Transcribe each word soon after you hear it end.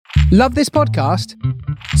Love this podcast?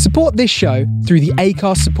 Support this show through the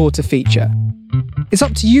Acast supporter feature. It's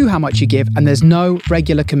up to you how much you give, and there's no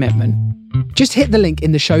regular commitment. Just hit the link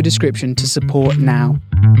in the show description to support now.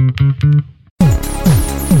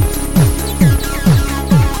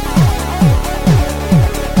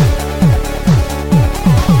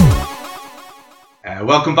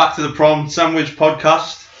 Welcome back to the Prawn Sandwich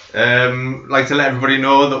Podcast. I'd like to let everybody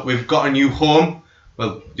know that we've got a new home.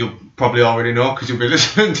 Well, you'll probably already know because you'll be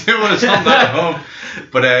listening to us on that home.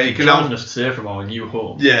 But you can now us to say from our new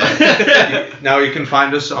home. Yeah. Now you can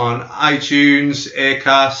find us on iTunes,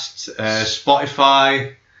 Acast,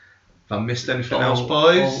 Spotify. If I missed anything else,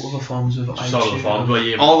 boys. All other forms of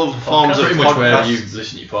iTunes. All of the forms of pretty much where podcasts. you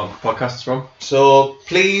listen to your podcasts from. So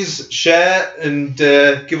please share and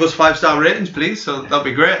give us 5-star ratings, please. So that'd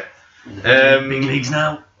be great. Big leagues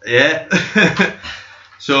now. Yeah.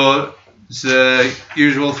 So it's the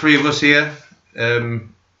usual three of us here.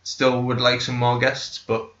 Still would like some more guests,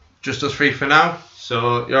 but just us three for now.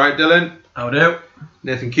 So you alright, Dylan? How do?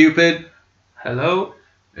 Nathan Cupid. Hello.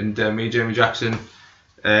 And me, Jamie Jackson.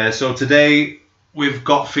 So today we've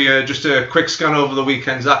got for you just a quick scan over the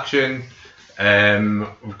weekend's action.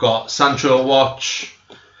 We've got Sancho watch,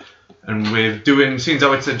 and we're doing, since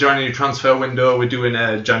it's a January transfer window, we're doing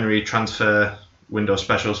a January transfer window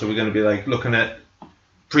special. So we're going to be like looking at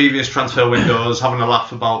previous transfer windows, having a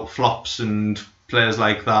laugh about flops and players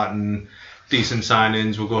like that and decent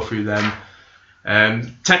signings. We'll go through them.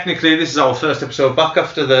 Technically, this is our first episode back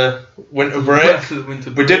after the winter break.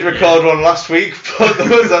 We did record one last week, but there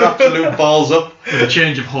was an absolute balls up. With a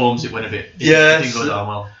change of homes, it went a bit. Yes. It didn't go down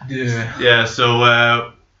well. Yeah.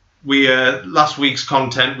 So we last week's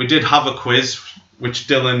content, we did have a quiz, which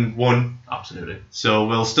Dylan won. Absolutely. So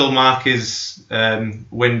we'll still mark his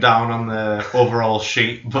win down on the overall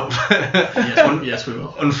sheet, but yes, we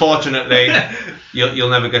will. Unfortunately, you'll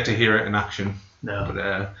never get to hear it in action. No.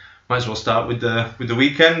 But might as well start with the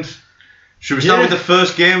weekend. Should we start with the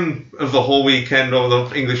first game of the whole weekend or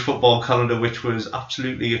the English football calendar, which was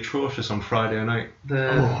absolutely atrocious on Friday night?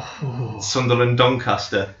 Sunderland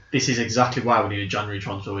Doncaster. This is exactly why we need a January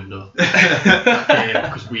transfer window.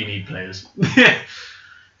 Because we need players.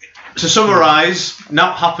 To summarise,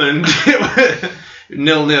 not happened.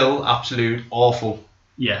 0-0, absolute awful.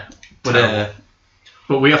 Yeah. But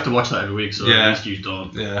we have to watch that every week, so Yeah. at least you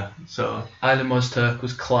don't. yeah, so Island Mozturk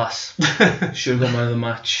was class. Should have got man of the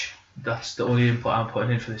match. That's the only input I'm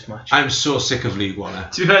putting in for this match. I'm so sick of League One.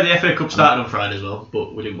 To be fair, the FA Cup started on Friday as well,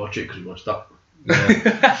 but we didn't watch it because we watched that.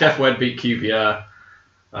 Chef Wed beat QPR,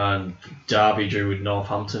 and Derby drew with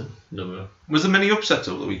Northampton. Was there many upsets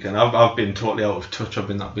over the weekend? I've been totally out of touch. I've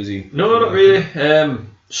been that busy. No, not really.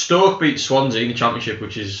 Stoke beat Swansea in the Championship,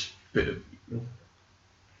 which is a bit of,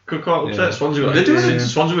 could call it upset. Yeah.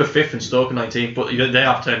 Swansea were 5th and Stoke 19th, but they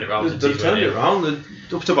have turned it around. They've turned it around. They're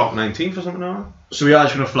up to about 19th or something now. So we are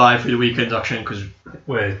just going to fly through the weekend action because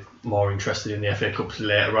we're more interested in the FA Cup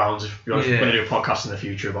later rounds. If you're going to do a podcast in the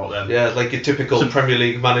future about them. Yeah, like your typical Premier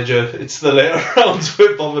League manager. It's the later rounds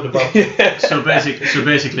we're bothered about. So basically,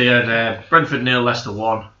 Brentford 0, Leicester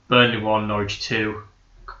 1, Burnley 1, Norwich 2,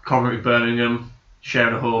 Coventry Birmingham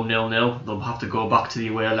sharing a home 0-0. They'll have to go back to the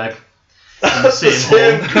away leg. In the same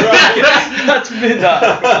home. That's mid.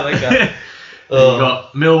 I like that. You've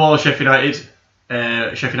got Millwall, Sheffield United.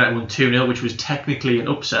 Sheffield United won 2-0, which was technically an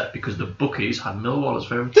upset because the bookies had Millwall as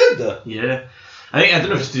favourites. Did they? Yeah. I don't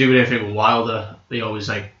know if it's to do with anything with Wilder. They always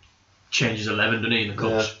changes 11, don't he, in the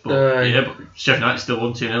cups? Yeah. But Sheffield United still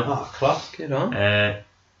won 2-0. Oh, class. Get on.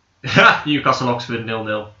 Newcastle Oxford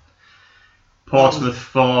 0-0. Portsmouth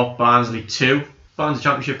 4, Barnsley 2. Barnsley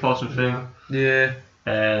Championship, Portsmouth thing. Yeah.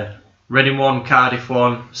 Reading 1, Cardiff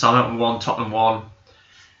 1, Southampton 1, Tottenham 1.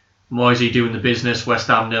 Moisey doing the business, West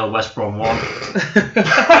Ham 0, West Brom 1.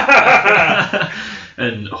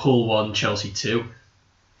 And Hull 1, Chelsea 2.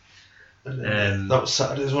 That was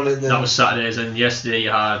Saturday's one, isn't it? That was Saturday's, and yesterday you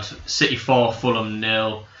had City 4, Fulham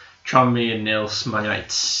 0, Tranmere 0, Man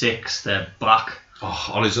United 6, they're back. Oh,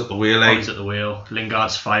 Ollie's at the wheel, Ollie's at the wheel.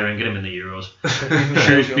 Lingard's firing, get him in the Euros.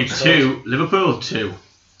 Shrewsbury 2, Liverpool 2.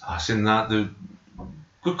 I've seen that. The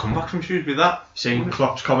good comeback from Shrewsbury, that. Seen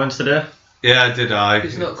Klopp's comments today? Yeah, I did.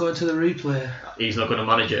 He's not going to the replay. He's not going to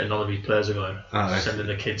manage it, and none of his players are going. Aye. Sending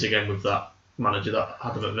the kids again with that manager that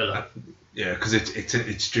had them at Villa. Yeah, because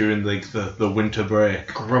it's during the winter break.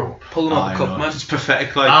 Grow up. Pull him out the cup, know. man. It's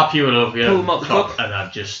pathetic. Pure love, yeah. Pull him out the Klopp, cup. and I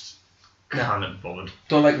just can't bothered.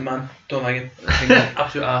 Don't like the man. Don't like him. I think he's an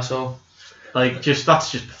absolute arsehole.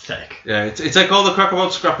 That's just pathetic. Yeah, it's like all the crack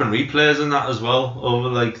about scrapping replays and that as well over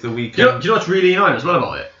the weekend. Do you know what's really annoying as well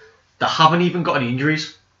about it? They haven't even got any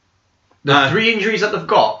injuries. The 3 injuries that they've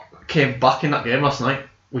got came back in that game last night.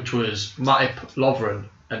 which was Matip, Lovren,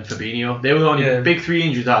 and Fabinho. They were the only big 3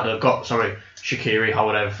 injuries that they've got. Sorry, Shaqiri, how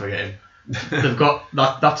would I ever forget him? They've got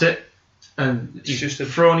that. That's it. And It's he's just a-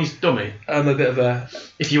 thrown his dummy. I'm a bit of a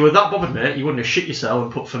If you were that bothered, mate, you wouldn't have shit yourself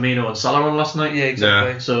and put Firmino and Salah on last night. yeah,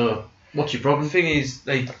 exactly. So what's your The problem? thing is,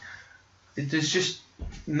 like, there's just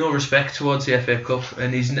no respect towards the FA Cup,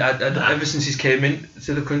 and ever since he's came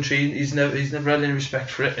into the country, he's never had any respect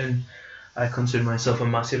for it. And I consider myself a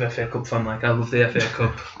massive FA Cup fan. Like, I love the FA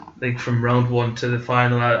Cup. Like, from round 1 to the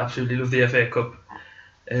final, I absolutely love the FA Cup.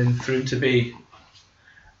 And for him to be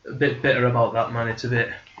a bit bitter about that, man, it's a bit.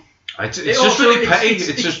 It's It just also- really petty. it's-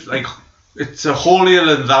 It's just like it's a holier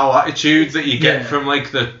than thou attitude that you get from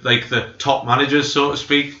like the top managers, so to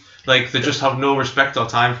speak. Like they just have no respect or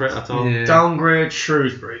time for it at all. Yeah. Downgrade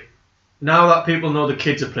Shrewsbury. Now that people know the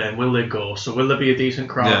kids are playing, will they go? So will there be a decent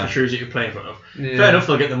crowd Yeah. for Shrewsbury you're playing in front of? Yeah. Fair enough,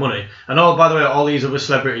 they'll get the money. And by the way, all these other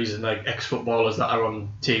celebrities and like ex-footballers that are on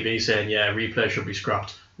TV saying, yeah, replay should be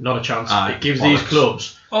scrapped. Not a chance. Aye, It gives bollocks. these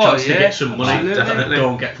clubs a chance to get some money absolutely. that Definitely. they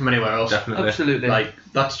don't get from anywhere else. Definitely. Absolutely. Like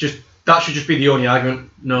that should just be the only argument.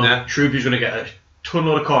 No, Yeah. Shrewsbury's going to get a ton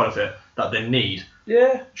load of corner fit that they need.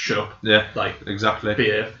 Yeah. Shut up. Yeah. Like Exactly.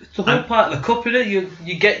 behave. It's the whole part of the cup, innit?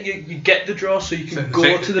 You get the draw so you can go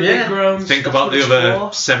Think- to the yeah. big grounds. Think That's about what the it's other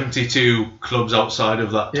for. 72 clubs outside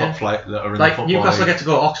of that Yeah. top flight that are in Like the football Newcastle league. get to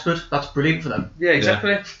go to Oxford. That's brilliant for them. Yeah,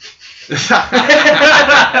 exactly.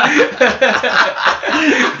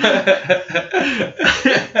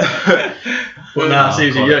 But nah, Oh,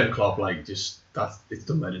 seriously, God. Jurgen Klopp, like, it's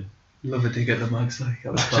done wedding. Love a dig at the mugs, like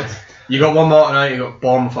that was fun. You got one more tonight. You got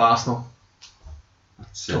Bournemouth, Arsenal.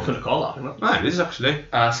 That's Tough it. to call that, isn't it? Ah, it is actually.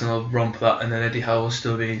 Arsenal romp that, and then Eddie Howe will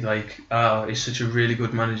still be like, he's such a really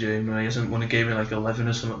good manager, even though he hasn't won a game in like 11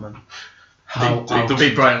 or something, man. They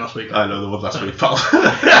beat Brighton last week. I know the one last week, pal.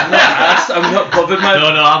 I'm not bothered, man.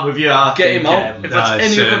 No, I'm with you. I Get think, him out. If that's Nah, any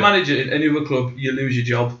it's, other manager in any other club, you lose your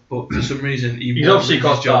job. But for some reason, He's won't obviously lose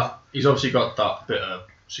got his job. that. He's obviously got that bit of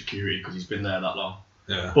security because he's been there that long.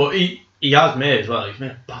 Yeah. But he has made as well. He's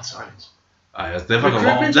made bad signings. They've had a lot.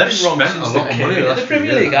 Recruitment's They've been wrong spent a since lot the of money. Premier- last the few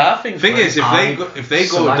Premier years. League, I think. Thing is, if they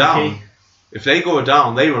go Solanke. down, if they go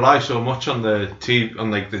down, they rely so much on the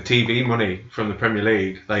TV money from the Premier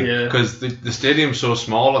League, like Yeah. because the stadium's so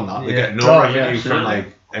small and that they Yeah. get no Oh, yeah, revenue from absolutely.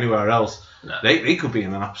 like anywhere else. No. They could be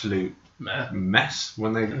in an absolute Meh. mess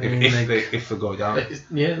when they like- if they go down.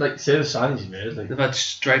 Yeah, like say the signings he's made. Like, They've had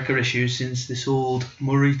striker issues since they sold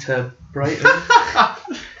Murray to Brighton.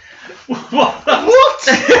 what?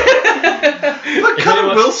 Look,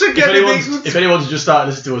 Callum Wilson getting If anyone's just started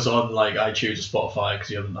listening to us on like iTunes or Spotify because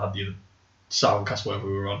you haven't had the other soundcast wherever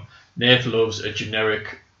we were on, Nath loves a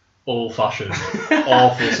generic, old-fashioned,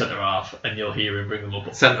 awful centre half, and you'll hear him bring them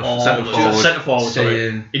up. Centre all forward. the time. Centre forward. Sorry.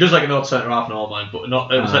 Saying, He does like an old centre half and all mine, but not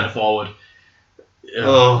centre forward.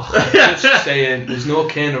 Oh. just saying, there's no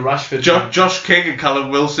Kane or Rashford. Josh King and Callum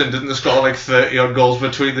Wilson didn't score like 30 odd goals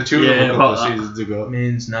between the two of Yeah, them a couple of about that. seasons ago.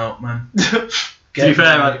 means now, man. To be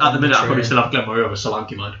fair, at the minute I probably still have Glenn Murray over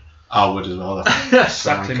Solanke, man. I would as well.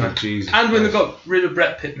 Exactly, man. Jesus And when they Christ. got rid of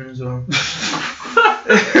Brett Pittman as well.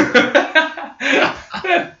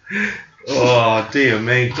 Oh dear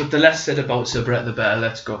me. But the less said about Sir Brett, the better.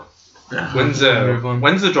 Let's go. When's Move on.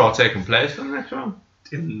 the draw taking place for the next round?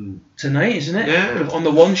 Tonight, isn't it? Yeah. On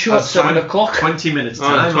the one show at That's fine. 7 o'clock. 20 minutes Oh,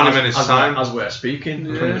 time. 20 minutes time. As we're speaking.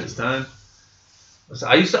 Yeah. 20 minutes time.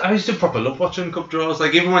 I used to proper love watching cup draws.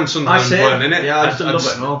 Like even when Sunderland say, weren't in it, yeah, I used to love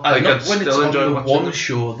it and all. Like, Not I'd when it's still on enjoy the watching one it.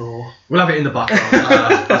 show, though. We'll have it in the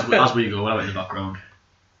background as we go. We'll have it in the background.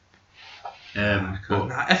 But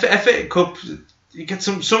Nah, FA Cup, you get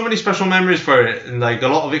so many special memories for it, and like a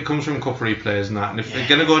lot of it comes from cup replays and that. And if they're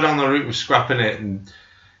gonna go down the route of scrapping it, and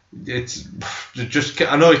it's just,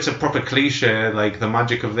 I know it's a proper cliche, like the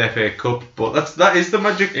magic of the FA Cup, but that is the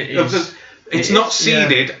magic It of is. the. It's It not is,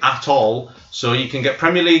 seeded at all, so you can get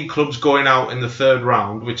Premier League clubs going out in the third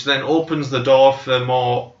round, which then opens the door for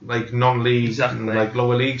more like non-league, Exactly. like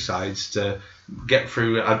lower league sides to get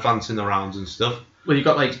through advancing the rounds and stuff. well, you've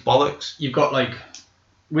got Bollocks.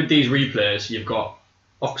 with these replays, you've got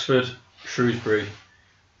Oxford, Shrewsbury,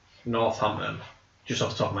 Northampton. Just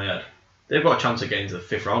off the top of my head, they've got a chance of getting to the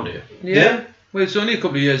fifth round here. Yeah. Well, it's only a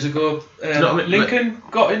couple of years ago. you know what I mean? Lincoln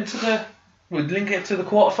got into the. Would link it to the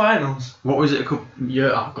quarterfinals. What was it? A couple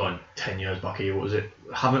years? I've gone 10 years back here. What was it?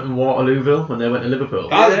 Hamilton Waterlooville when they went to Liverpool.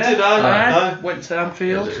 Went to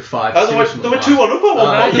Anfield. Was it 5-2 They were something like 2-1 up at one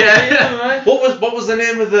that? point. Yeah. What was the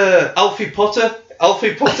name of the Alfie Potter?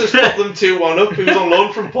 Alfie Potter's put them 2-1 up. He was on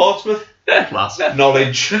loan from Portsmouth. Class.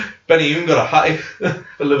 Knowledge. Benny Hume got a hattie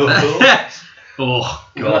for Liverpool. Oh,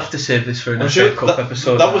 We'll God. have to save this for an I'm FA sure Cup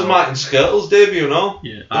episode. that was now. Martin Skirtle's debut, no?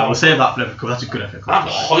 Yeah, I will save that for FA Cup. That's a good FA Cup. I'm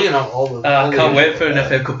hoying out all the. I can't wait for an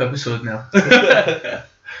FA Cup episode now.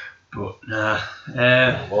 But, nah.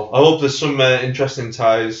 Well, I hope there's some interesting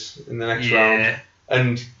ties in the next round.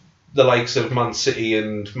 And the likes of Man City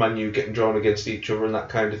and Man U getting drawn against each other and that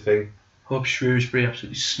kind of thing. Hope Shrewsbury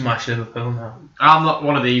absolutely smash Liverpool now. I'm not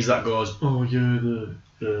one of these that goes, oh yeah,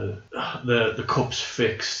 the cup's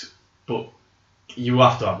fixed, but you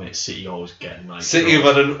have to admit City always getting like City have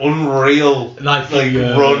had an unreal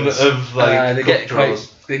run of like they cup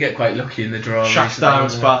draws. get quite lucky in the draw. Shakhtar and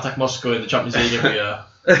Spartak Moscow in the Champions League every year.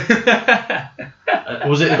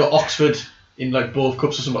 Was it they got Oxford in like both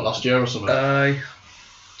cups or something last year or something?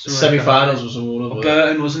 Semi-finals or something.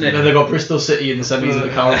 Burton, wasn't it? And then they got Bristol City in the semis of the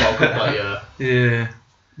Carabao Cup that year. Yeah.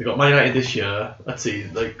 They got Man United this year. Let's see,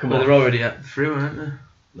 like come Well, on. they're already through, aren't they?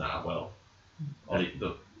 Nah, well,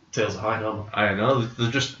 the tails are high now. I know, they're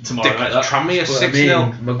just Tomorrow night, that. Tranmere That's what I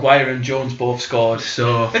 6-0. mean. Maguire and Jones both scored,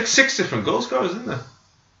 so Like 6 different goal scorers, isn't there?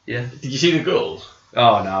 yeah. Did you see the goals?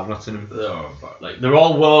 Oh no, I've not seen them. They're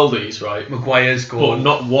all worldies, right? Maguire's goal. But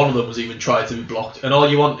not one of them was even tried to be blocked. And all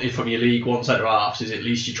you want from your League One centre halves is at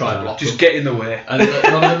least you try and block Just them. get in the way. And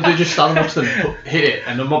none of them do just stand next to them, hit it.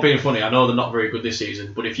 And I'm not being funny. I know they're not very good this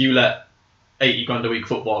season, but if you let 80 grand a week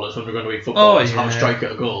footballers, 100 grand a week footballers have a strike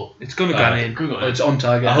at a goal, It's going to go in. good on It's on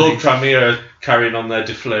target. I hope Tranmere are carrying on their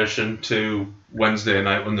deflation to Wednesday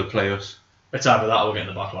night when they play us. it's either that or we're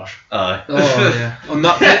getting the backlash. Aye. Oh yeah.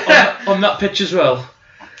 on that pitch as well.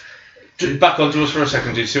 Back onto us for a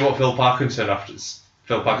second. Do you see what Phil Parkinson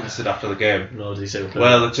said after the game? No, did he say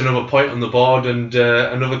Well, it's another point on the board and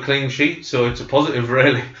another clean sheet, so it's a positive,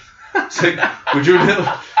 really. It's like, we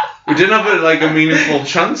didn't have a meaningful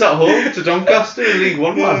chance at home to Doncaster in League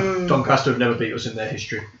One, man. Doncaster have never beat us in their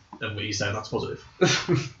history, and he's saying that's positive.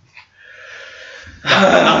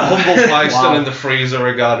 That humble fly still Wow. in the freezer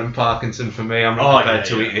regarding Parkinson for me. I'm not prepared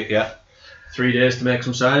to eat it yet. 3 days to make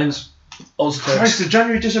some signings. Christ, the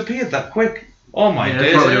January disappeared that quick. Oh my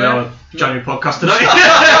days. Probably our January podcast tonight.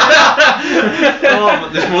 Oh,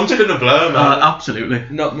 this month's been a blur, man. Absolutely.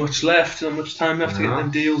 Not much left. Not much time left to get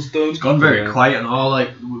them deals done. It's gone very Yeah. quiet and all.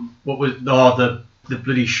 Like, what was the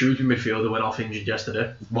bloody shooting midfielder went off injured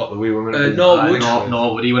yesterday. What the we were going to do? Norwood.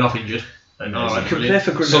 Norwood, he went off injured. And, all right, Can play brilliant.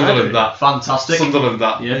 for Grenada. Sunderland, that. Fantastic. Sunderland,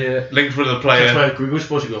 that. Yeah. Linked with a That's player. where Greg was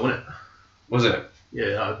supposed to go, wasn't it? Was it? Yeah,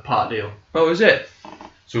 that was part deal. Oh, is it?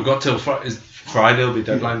 So we've got till Friday will be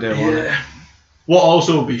deadline day, won't it? What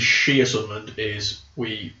also would be sheer Sunderland is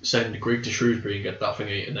we send Greek to Shrewsbury and get that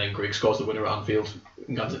thingy, and then Greek scores the winner at Anfield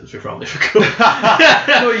and gets it in the 5th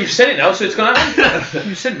round. No, you've said it now, so it's going to happen.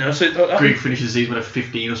 You've said it now, so it's going to happen. Greek finishes the season with a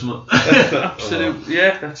 15 or something. Absolutely.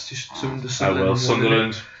 Yeah, that's just some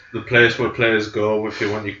Sunderland, the place where players go if you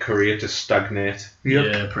want your career to stagnate. Yep.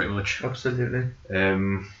 Yeah, pretty much. Absolutely.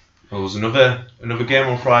 There was another game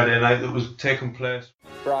on Friday night that was taking place.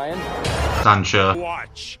 Brian. Sancho.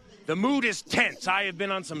 Watch. The mood is tense. I have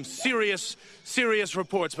been on some serious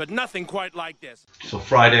reports, but nothing quite like this. So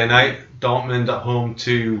Friday night, Dortmund at home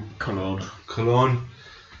to Cologne.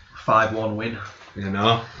 5-1 win. You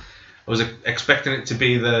know, I was expecting it to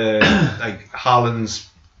be the Haaland's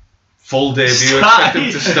full debut. Expecting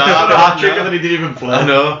him to start. Hat-trick and then he didn't even play. I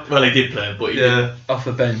know. Well, he did play, but he Yeah. Off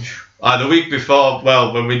the bench. The week before,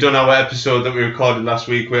 when we done our episode that we recorded last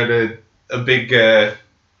week, we had a big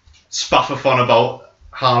spaffathon about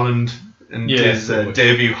Haaland and his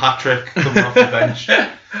debut hat-trick coming off the bench.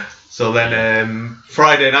 So then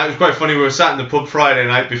Friday night, it was quite funny, we were sat in the pub Friday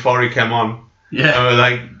night before he came on, and we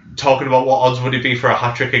were talking about what odds would he be for a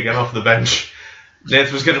hat-trick again off the bench.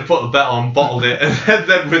 Nath was going to put a bet on, bottled it, and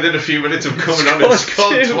then within a few minutes of coming on, it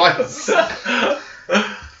scored twice.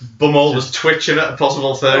 Bumhole was twitching at a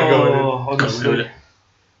possible third going in. Honestly.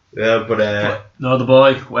 Yeah, but no, the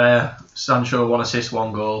boy where Sancho 1 assist,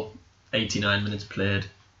 1 goal, 89 minutes played.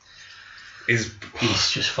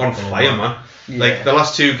 he's just on fire, man. Yeah. Like the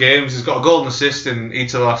last 2 games, he's got a golden assist in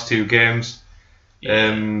each of the last 2 games.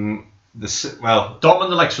 Dortmund are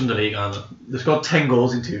like Sunderland, aren't they? They've scored 10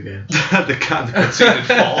 goals in 2 games. they conceded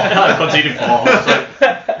 4. They've conceded 4.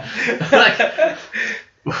 It's like,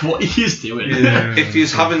 what he is doing. If you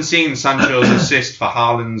haven't seen Sancho's assist for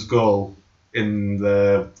Haaland's goal in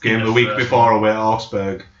the game the week before away at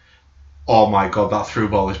Augsburg, oh my god, that through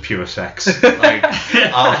ball is pure sex. Like,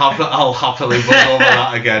 I'll happily run over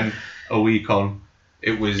that again a week on.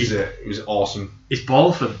 It was awesome. His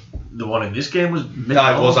ball for the one in this game was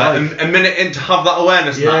Yeah, it was a minute in to have that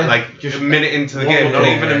awareness. Just a minute into the game, not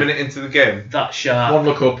even a minute into the game. That sharp. 1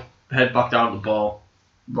 look up, head back down the ball,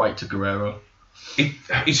 right to Guerrero.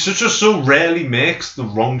 he so rarely makes the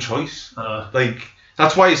wrong choice. Like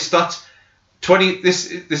that's why his stats. 20.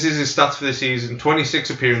 This is his stats for the season. 26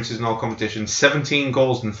 appearances in all competitions, 17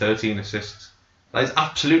 goals and 13 assists. That is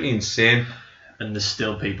absolutely insane. And there's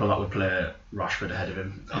still people that would play Rashford ahead of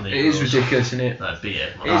him. It is ridiculous, isn't it? That'd be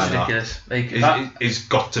it. It is ridiculous. Like He's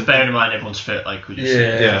got to. Bearing in mind everyone's fit, like we just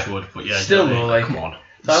said, would. But yeah, still though, like come on.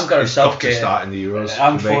 I'm going to Southgate. Start in the Euros.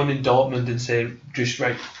 I'm phoning Dortmund and saying, just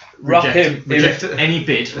reject any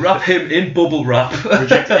bid. Wrap him in bubble wrap.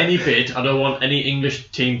 Reject any bid. I don't want any English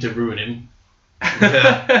team to ruin him.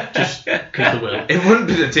 Just because they will. It wouldn't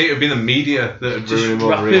be the team. It would be the media that would ruin him over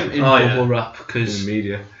Wrap him in bubble wrap because the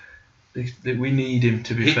media. We need him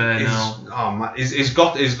to be fair now. Oh man, he's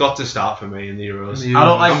got to start for me in the Euros.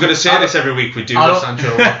 I'm going to say this every week. We do the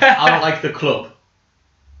Sancho. I don't like the club,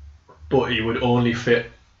 but he would only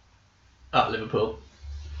fit at Liverpool.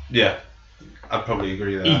 Yeah, I'd probably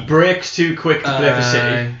agree with He that. breaks too quick to play for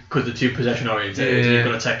City because they're too possession oriented. Yeah. You've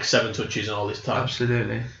got to take 7 touches and all this time.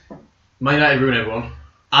 Absolutely. Man United ruin everyone.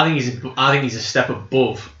 I think he's a step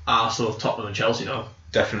above Arsenal, Tottenham, and Chelsea now.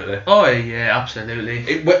 Definitely. Oh yeah, absolutely.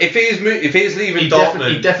 If he is leaving He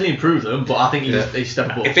Dortmund, definitely improved them, but I think he's a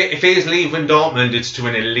step above. if he is leaving Dortmund, it's to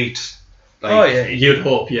an elite. You'd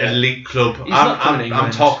hope, yeah. Elite club. He's not coming to I'm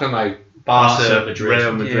England. talking like Barca,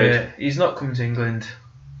 Real Madrid. Yeah, he's not coming to England.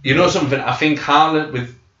 You know something? I think Haaland,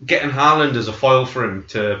 with getting Haaland as a foil for him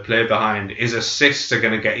to play behind, his assists are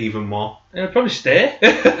going to get even more. He'll probably stay.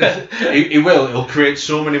 He will. He'll create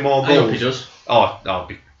so many more goals. I hope he does. Oh, that'll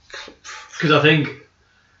be. Because I think,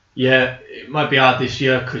 it might be hard this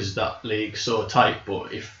year because that league's so tight.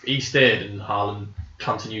 But if he stayed and Haaland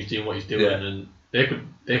continues doing what he's doing, and they could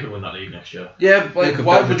win that league next year. Yeah, like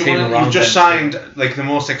why would you want to? You've just signed like the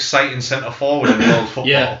most exciting centre forward in world football.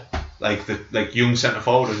 Yeah. Like young centre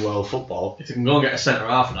forward in world football. If they can go and get a centre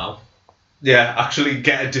half now. Yeah, actually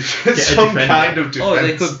get a defender. kind of defence. Oh,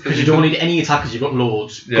 they could. Because you don't need any attackers. You've got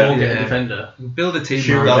loads. Go and get a defender. Build a team.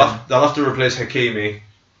 Sure. They'll have to replace Hakimi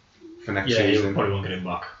for next season. You probably won't get him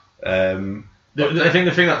back. I think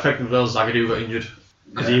the thing that affected them was Zagadou got injured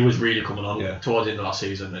because he was really coming on towards the end of last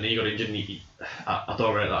season, and he got injured. And I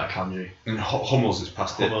don't rate that Akanji. And Hummels has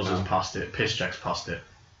passed it. Hummels has passed it. Piszczek's passed it.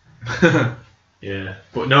 Yeah,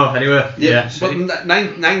 but no. Anyway, but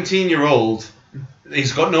 19-year-old,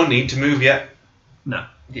 he's got no need to move yet. No.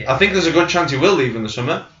 I think there's a good chance he will leave in the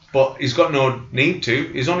summer, but he's got no need to.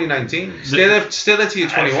 He's only 19. Stay there till you're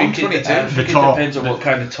 21, 22. I think it depends on what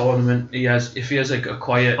kind of tournament he has. If he has like a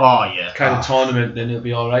quiet kind of tournament, then he'll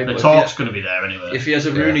be alright. The talk's going to be there anyway. If he has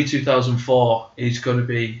a Rooney 2004, he's going to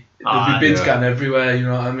be... There'll be bin scan everywhere, you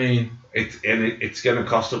know what I mean? It's going to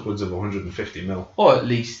cost upwards of 150 mil. Or at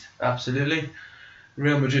least, absolutely.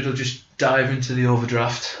 Real Madrid will just dive into the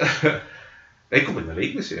overdraft. They could win the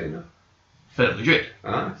league this year, you know. For Madrid?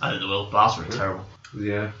 I think they will. Barca are terrible.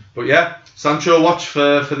 Yeah. But yeah, Sancho watch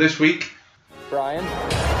for this week. Brian.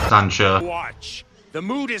 Sancho. Watch. The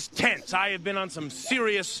mood is tense. I have been on some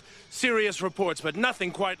serious reports, but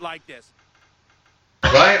nothing quite like this.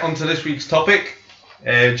 Right, on to this week's topic.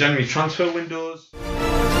 January transfer windows.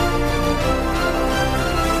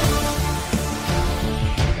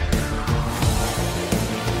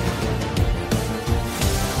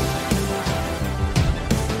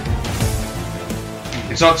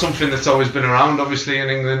 It's not something that's always been around, obviously, in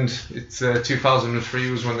England. It's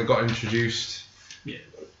 2003 was when they got introduced. Yeah.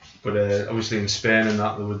 But obviously in Spain and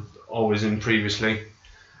that, they were always in previously.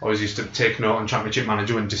 Always used to take note on Championship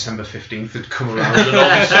Manager when December 15th had come around. And all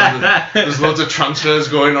of a sudden, there's loads of transfers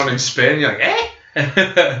going on in Spain. You're like,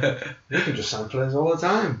 they can just sign players all the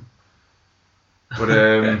time. But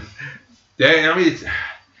I mean,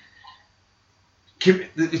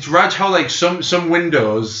 it's rad how like some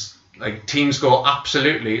windows, like teams go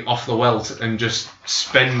absolutely off the welt and just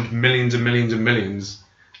spend millions and millions and millions,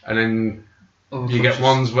 and then you get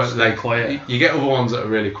ones where like quiet. You get other ones that are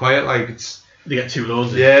really quiet. Like they get too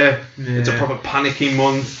loads. It's a proper panicky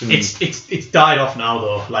month. And it's died off now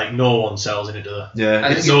though. Like no one sells in it, do they?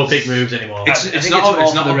 Yeah, it's no big moves anymore. It's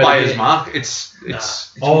not a buyer's mark. It's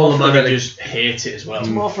all the managers hate it as well. It's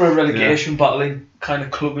more for a relegation battling kind of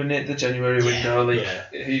club in it. The January window,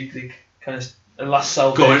 he kind of. Last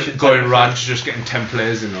salvation going Raj just getting 10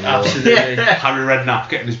 players in on absolutely. Harry Redknapp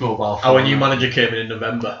getting his mobile phone. Our new manager came in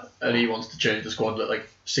November and he wants to change the squad like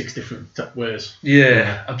 6 different ways.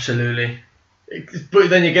 Yeah, absolutely. But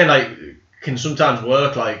then again, like, can sometimes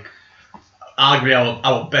work. Like, arguably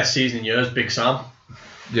our best season in years, Big Sam.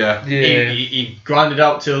 Yeah. He grinded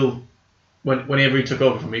out till whenever he took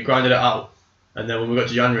over from me, he grinded it out, and then when we got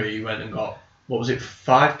to January, he went and got. What was it?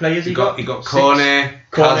 5 players he got? He got Kone,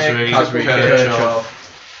 Kasri, Kirchhoff.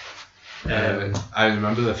 I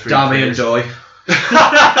remember the 3 Damian players. Doy.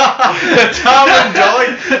 Damian Doy.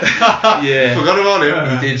 Yeah. Forgot about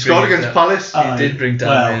him. He did Scored bring against that. Palace. He did bring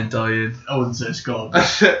Damian Doy in. I wouldn't say scored.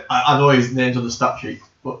 I know his name's on the stat sheet,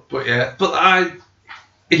 but But yeah, but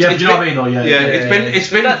do you know what I mean? Though, yeah.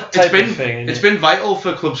 It's been vital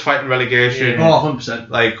for clubs fighting relegation. Oh, 100%.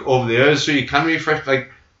 Like over the years, so you can refresh.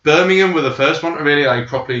 Like Birmingham were the first one to really like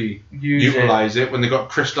properly utilise it when they got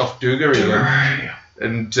Christophe Dugarry in.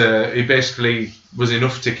 And he basically was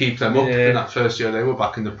enough to keep them up in that first year. They were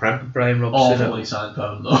back in the Prem. Brian Robson. Awful when he signed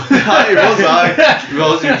permanent though. He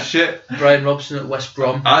was shit. Brian Robson at West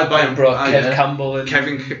Brom. I buy him. Brought Kev Campbell and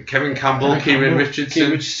Kevin Campbell, Kieran Richardson.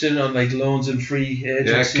 Kieran Richardson on like loans and free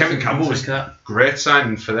agents. Yeah, Kevin Campbell was great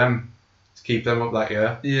signing for them to keep them up that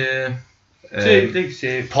year. Yeah.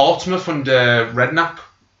 Portsmouth under Redknapp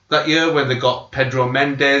that year when they got Pedro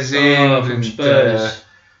Mendes in from and Spurs.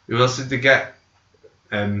 who else did they get?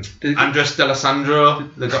 Andres D'Alessandro,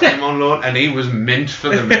 they got him on loan and he was mint for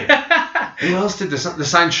them. Who else did they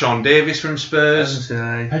signed Sean Davis from Spurs.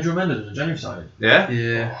 Pedro Mendes was a January signing. Yeah?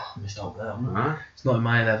 Yeah. Oh, missed out there. Haven't It's not in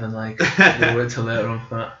my 11, like. We'll wait till later on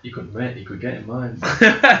for that. you couldn't wait. You could get in mine.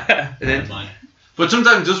 And then, but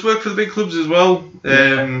sometimes it does work for the big clubs as well.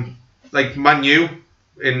 Like Man U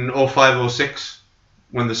in 05-06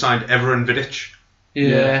 when they signed Evra and Vidic.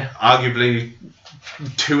 Yeah. Arguably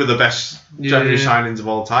 2 of the best January signings of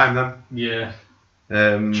all time then. Yeah.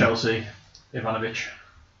 Chelsea. Ivanovic.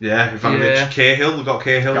 Yeah, Ivanovic. Cahill, we got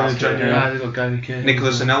Cahill in January. Yeah, they got Gary Cahill.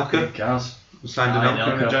 Nicholas Anelka. Gaz. Signed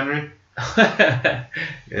Anelka in January.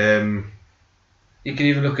 You can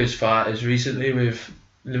even look as far as recently with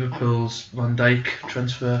Liverpool's Van Dijk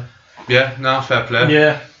transfer. Yeah, fair play.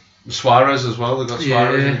 Yeah. Suarez as well, they got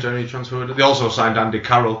Suarez Yeah. in January transfer window. They also signed Andy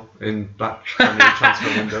Carroll in that January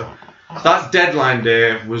transfer window. That deadline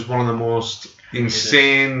day was one of the most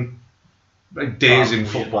insane days in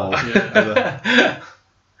football ever.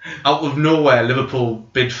 Out of nowhere, Liverpool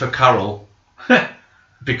bid for Carroll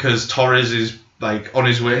because Torres is like on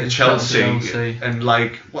his way to Chelsea. And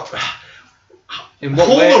like what? In what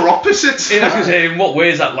way? Polar opposites. I was going to say, in what way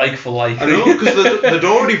is that like for like? I know, because they'd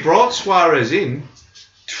already brought Suarez in.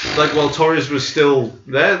 Like, while Torres was still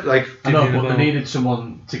there, like... I know, but they needed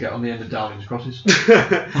someone to get on the end of Darwin's crosses.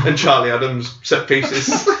 And Charlie Adams set pieces.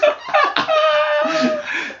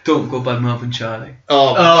 Don't go by Marvin Charlie.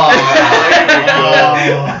 Oh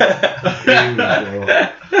here we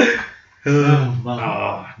go.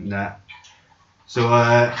 Nah. So,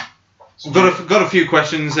 we've got a few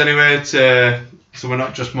questions anyway, so we're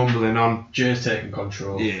not just mumbling on. Jay's taking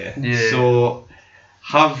control. Yeah. So...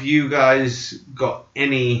 have you guys got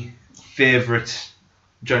any favourite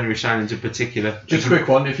January signings in particular? Just a quick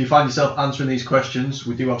one. If you find yourself answering these questions,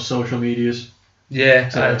 we do have social medias. Yeah,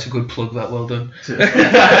 that's a good plug. That well done.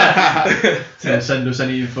 To send us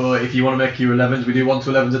any info. If you want to make your 11s, we do 1 to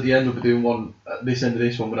 11s at the end. We'll be doing one at this end of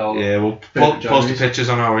this one. We'll post the pictures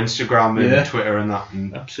on our Instagram and Twitter and that.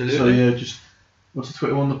 And absolutely. So yeah, just what's the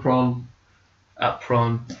Twitter one? The prawn. At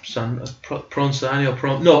Prawn Sani or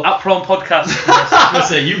Prawn? No, at Prawn Podcast. Let's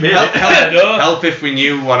say you made it. Help if we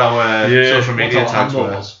knew what our social media tags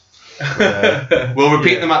were. We'll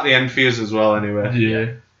repeat them at the end for you as well anyway.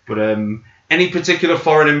 Yeah. But any particular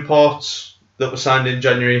foreign imports that were signed in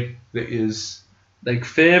January that is like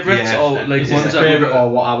favourites or like is ones that favourite or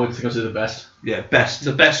what I would consider the best? Yeah, best.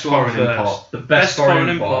 The best foreign one import. The best foreign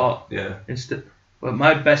import. Yeah. Well,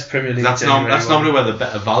 my best Premier League. That's normally where the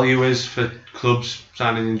better value is for clubs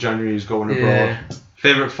signing in January is going abroad.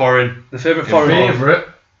 Favourite foreign. The favourite foreign. Favourite.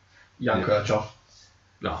 Jan Kirchhoff.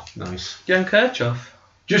 Oh, nice. Jan Kirchhoff.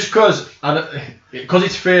 Just because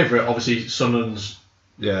it's favourite, obviously Sunderland's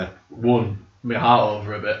won my heart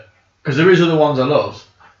over a bit. Because there is other ones I love.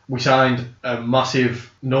 We signed a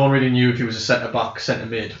massive. No one really knew if he was a centre back, centre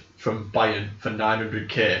mid from Bayern for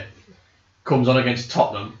 900k. Comes on against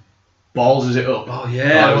Tottenham. Balls is it up. Oh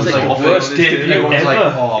yeah, it was like the worst debut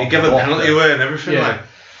ever. He gave a penalty away and everything like.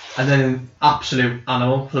 And then absolute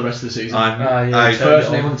animal for the rest of the season.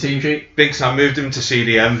 First name on the team sheet. Big Sam moved him to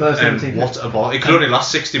CDM and what a ball. It could only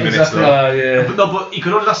last 60 minutes though. But he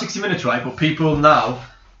could only last 60 minutes, right? But people now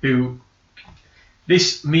who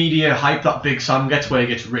this media hype that Big Sam gets where he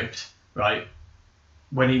gets ripped, right?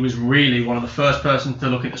 When he was really one of the first person to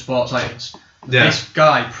look into sports science. This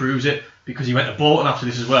guy proves it because he went to Bolton after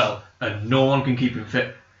this as well. And no one can keep him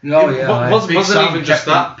fit. Wasn't even just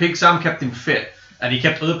that. Big Sam kept him fit, and he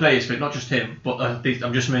kept other players fit, not just him. But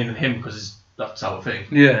I'm just meaning him because that's our thing.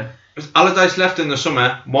 Yeah. Allardyce left in the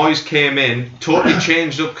summer. Moyes came in, totally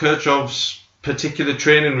changed up Kirchhoff's particular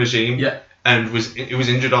training regime. Yeah. And he was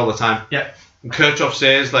injured all the time. Yeah. And Kirchhoff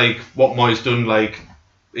says like what Moyes done like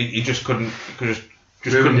he just couldn't Ruined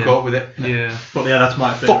couldn't him. cope with it. Yeah. But yeah, that's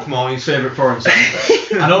my Fuck Moyes. favourite foreign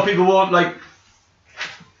signing. I know people won't like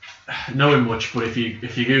know him much, but if you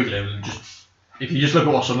Google him, if you just look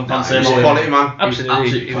at what Sunderland fans say He's about a him, quality man.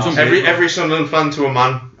 Absolutely. He was class. Every Sunderland fan to a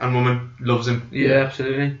man and woman loves him. Yeah,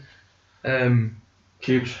 absolutely.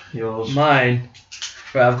 Cubes, yours. Mine.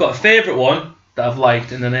 Right, I've got a favourite one that I've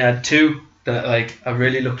liked, and then I had two that like I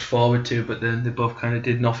really looked forward to, but then they both kind of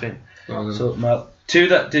did nothing. So my two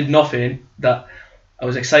that did nothing, that I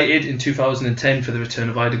was excited in 2010 for the return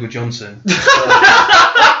of Idago Johnson.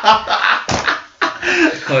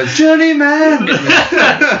 Because Johnny man.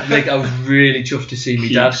 like I was really chuffed to see my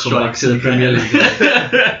dad come back to the Premier League.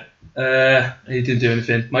 He didn't do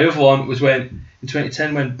anything. My other one was when in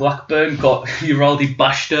 2010 when Blackburn got Uraldi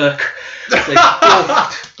Bashturk.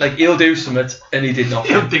 Like he'll do something, and he did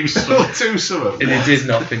nothing. He'll do something. Two something. And he did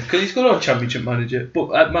nothing because he's got a Championship manager.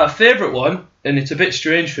 But my favourite one, and it's a bit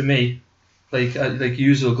strange for me, like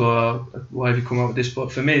you will go, why have you come out with this?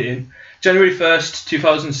 But for me, in January 1st,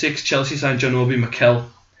 2006, Chelsea signed John Obi Mikel.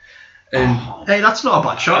 And Hey, that's not a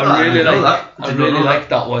bad shot. I really know like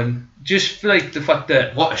that one. Just for like the fact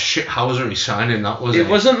that What a shithousery signing that was. it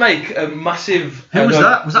wasn't like a massive. Who was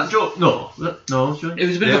that? Was that Joe? No. No. Joe? It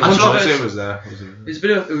was a bit Yeah, of a I thought controversy. it was there. It was a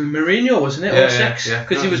bit of Mourinho, wasn't it? Yeah, Or 06? yeah.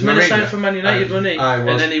 Because No, he it was was meant to sign Mourinho. for Man United, wasn't he? I was.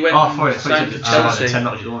 And then he went Oh, and sorry. signed for Chelsea.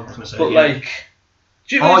 Chelsea. But like,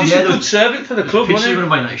 do you Oh, know, just yeah, a there good was- servant for the club, Picture wasn't of he?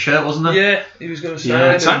 my night shirt, wasn't there? Yeah, he was going to sign.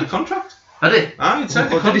 Yeah, He'd signed a contract. Had he? He'd signed a Oh,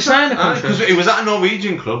 contract. did he sign a contract? Because he was at a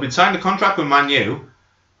Norwegian club. He'd signed a contract with Man U,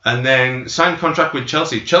 and then signed a contract with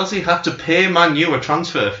Chelsea. Chelsea had to pay Man U a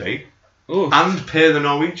transfer fee Oh, and pay the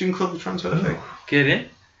Norwegian club the transfer fee. get in.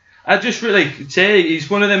 I just really say he's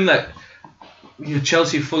one of them that, you know,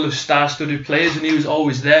 Chelsea full of star-studded players, and he was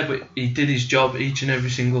always there, but he did his job each and every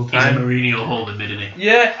single He's a time. Mourinho holding mid, isn't he?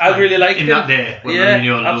 Yeah, I really liked in him. that day when Yeah,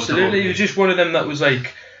 Mourinho loved to absolutely. hold He was mid. just one of them that was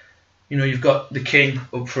like, you know, you've got the king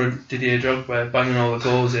up front, Didier Drogba, banging all the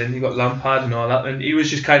goals in. You've got Lampard and all that, and he was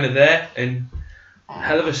just kind of there, and a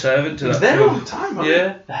hell of a servant to He was that there club. all the time, wasn't he?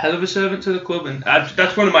 Yeah, a hell of a servant to the club, and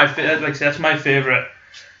that's one of my that's my favourite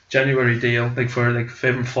January deal, like for like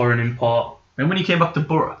favourite foreign import. Remember when he came back to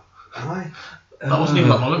Borough? Aye. That wasn't even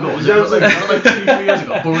that long ago, was it? That was like 2-3 years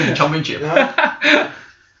ago. Borough in the Championship.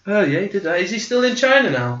 Oh yeah, he did that. Is he still in China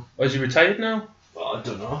now, or is he retired now? Well, I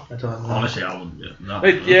don't know. I don't know. Honestly, I wouldn't. No.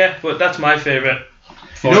 But, yeah, but that's my favourite.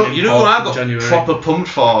 You know who I in got January. proper pumped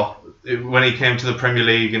for when he came to the Premier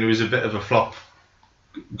League and he was a bit of a flop.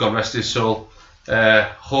 God rest his soul.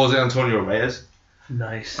 Jose Antonio Reyes.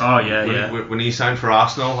 Nice. Oh yeah. When he signed for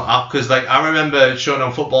Arsenal, because like I remember showing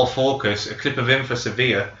on Football Focus a clip of him for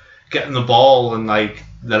Sevilla getting the ball in like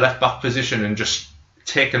the left back position and just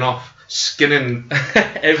taking off, skinning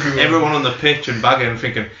everyone on the pitch and bagging and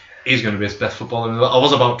thinking he's going to be his best footballer in the world. I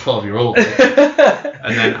was about 12-year-old.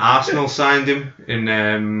 And then Arsenal signed him in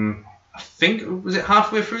I think was it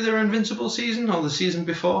halfway through their invincible season or the season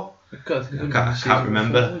before? God, I can't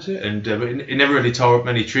remember. And but he never really tore up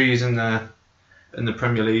many trees in the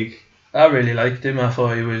Premier League. I really liked him. I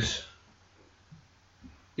thought he was.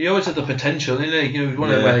 He always had the potential, didn't he? You know, one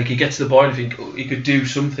of them where like he gets the ball and he could do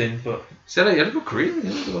something, but He had a good career.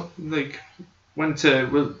 Like went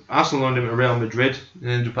to Arsenal loaned him to Real Madrid and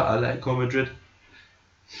ended up at Atletico Madrid.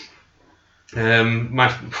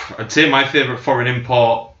 I'd say my favourite foreign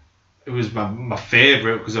import. It was my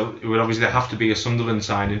favourite because it would obviously have to be a Sunderland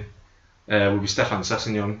signing. Would be Stefan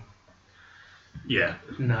Sessegnon. Yeah.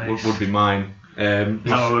 nice. Would be mine. Is that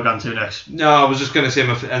what we're going to next? No, I was just going to say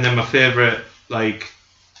my favourite like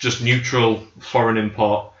just neutral foreign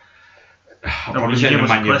import. I'm No, probably you saying give us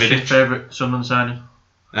the Nemanja question, Vidic. favourite Sunderland signing.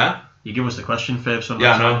 Huh? You give us the question, favourite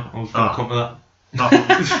Sunderland Yeah, I signing. know. I was going to come to that.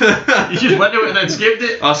 Oh. You just went to it and then skipped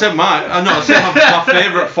it. I said I said my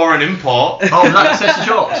favourite foreign import. Oh, was that Sessa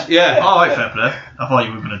Shorts? Yeah. Oh, right, fair play. I thought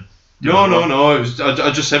you were going to. No. It was,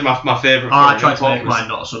 I just said my favourite. Oh, I foreign tried to import make was- mine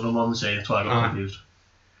not a Sunderland one, so that's why I got confused.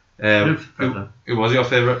 Who Fair play. was your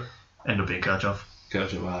favourite? End up being Kirchhoff.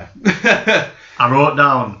 Why? I wrote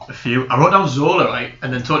down a few. I wrote down Zola, right,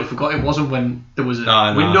 and then totally forgot it wasn't when there was a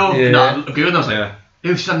No. window. Yeah. No, I looked good and I was like, Yeah. it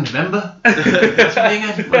was in November. That's me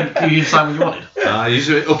again. When you didn't sign when you wanted.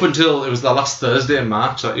 Usually up until it was the last Thursday in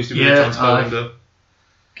March. That used to be the Yeah, transfer aye. window.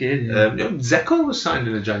 Good, yeah. Zeko was signed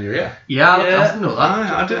in January. Yeah. Yeah, Yeah. I didn't know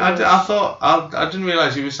that. I didn't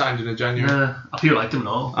realise he was signed in January. Nah, I feel like him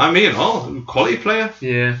now. I mean, quality player.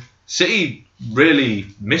 Yeah. City really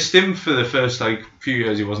missed him for the first few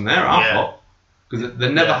years he wasn't there. I Yeah. thought because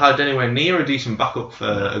they never had anywhere near a decent backup for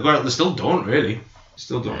Aguero. They still don't really.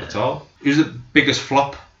 Still don't at all. Who's the biggest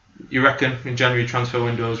flop you reckon in January transfer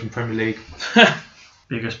windows in Premier League?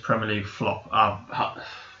 biggest Premier League flop.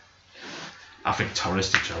 I think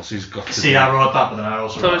Torres to Chelsea's got to See, be. I wrote that, but then I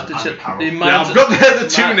also Torres wrote to Andy Chelsea. Carroll. Yeah, I've got the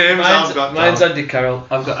two names I've got. Mine's down. Andy Carroll.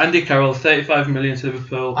 I've got Andy Carroll, 35 million to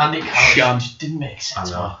Liverpool. Andy Carroll Sham. just didn't make I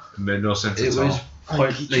sense. know. It made no sense It at all. was Like,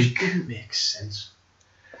 quite he like. just didn't make sense.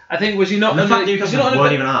 I think was he not And the on fact was he Newcastle not on a weren't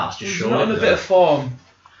bit- even asked just was he showed not on it. a bit of form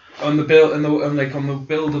on the build on the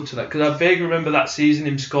build up to that? Because I vaguely remember that season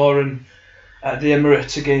him scoring at the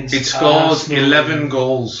Emirates against. He'd scored Arsenal 11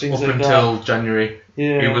 goals things up like until January.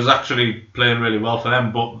 Yeah. He was actually playing really well for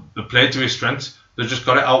them, but they played to his strengths. They just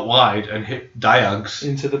got it out wide and hit Diags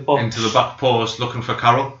into the box. into the back post looking for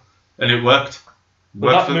Carroll, and it worked. But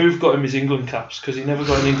Worked that for- move got him his England caps because he never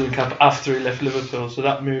got an England cap after he left Liverpool. So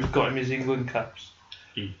that move got him his England caps.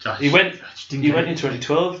 He went in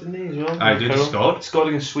 2012, didn't he, as well? I did, Carroll. scored. Scored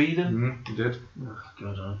against Sweden. He did.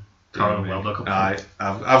 Good on. Carroll well back up. Aye,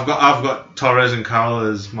 I've got Torres and Carroll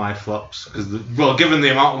as my flops because given the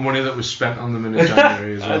amount of money that was spent on them in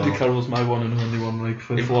January as Andy well. Carroll's my one and only one like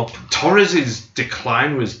for flop. Torres'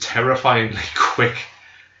 decline was terrifyingly quick.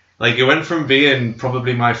 Like he went from being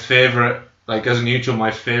probably my favourite, like as a neutral,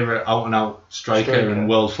 my favourite out and out striker in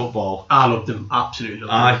world football. I loved him. Absolutely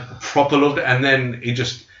loved him. I proper loved it, and then he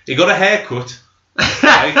got a haircut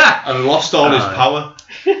right, and lost all his power.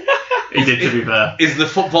 He did, to be fair. Is the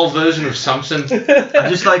football version of Samson. I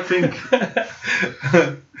just think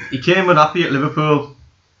he came unhappy at Liverpool,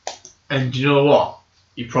 and do you know what?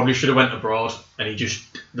 He probably should have went abroad, and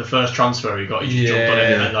the first transfer he got, he just jumped on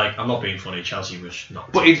it, and like, I'm not being funny, Chelsea was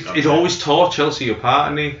not. But he'd always tore Chelsea apart,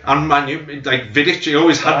 and Man U, like Vidic, he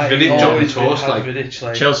always had Vidic on Always toast. Like Vidic,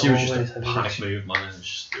 like Chelsea was always just a had panic Vidic. move, man.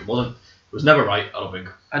 It was never right. I don't think.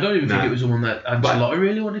 I don't even think it was the one that Ancelotti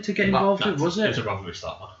really wanted to get involved with, was It it? was a Abramovich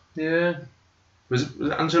that man. Yeah. was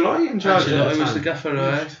Ancelotti in charge? Ancelotti was the gaffer,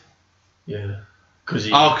 right? Yeah, because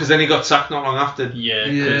he. Oh, because then he got sacked not long after. Yeah,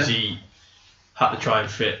 because he had to try and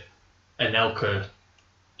fit Anelka,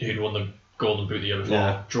 who'd won the Golden Boot the year before,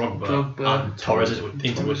 Yeah. Drogba, and Torres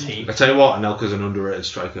into a team. I tell you what, Anelka's an underrated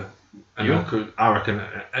striker. Anelka, I reckon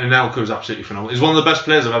Anelka was absolutely phenomenal. He's one of the best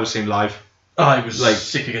players I've ever seen live. Oh, he was Like-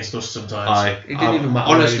 sick against us sometimes. It didn't even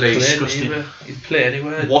matter honestly, where he played disgusting. either. He'd play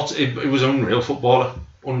anywhere. It was an unreal footballer.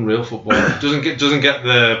 doesn't get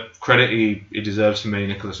the credit he deserves for me.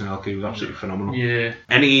 Nicolas Anelka, he was absolutely phenomenal. Yeah.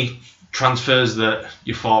 Any transfers that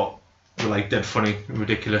you thought were like dead funny and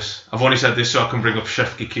ridiculous? I've only said this so I can bring up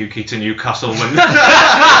Shefki Kuki to Newcastle when. Was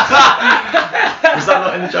that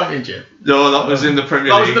not in the Championship? No, that was in the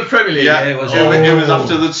Premier League. That was in the Premier League? Yeah, Yeah, it was. It was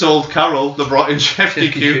after they'd sold Carroll. They brought in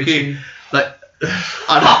Shefki Kuki. Like,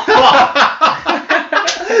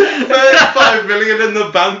 35 million in the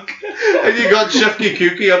bank, and you got Shefki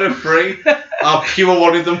Kuki on a free. Pure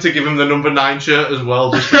wanted them to give him the number 9 shirt as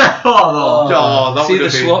well. Just, that would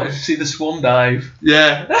have been. See the swan dive.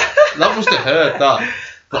 Yeah, that must have hurt that.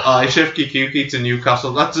 But Shefki Kuki to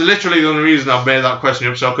Newcastle. That's literally the only reason I've made that question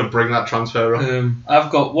up, so I could bring that transfer up. I've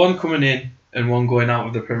got one coming in and one going out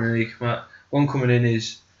of the Premier League. One coming in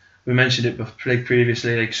is, we mentioned it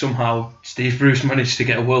previously, like somehow Steve Bruce managed to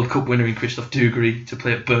get a World Cup winner in Christoph Dugarry to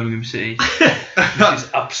play at Birmingham City. Which is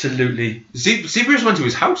absolutely... See, Bruce went to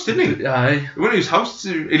his house, didn't he? Aye. He went to his house.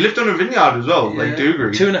 He lived on a vineyard as well, like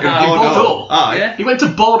Dugarry. 2.5 In Bordeaux. Aye. Yeah. he went to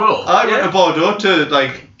Bordeaux. I went to Bordeaux to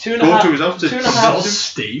like go to his house to 2.5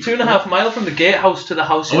 Steve. 2.5 mile from the gatehouse to the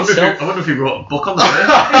house I wonder itself. if he wrote a book on the way.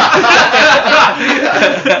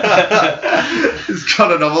 He's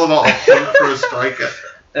got an awful lot of fun for a striker.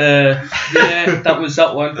 That was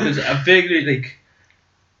that one because I vaguely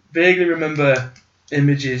remember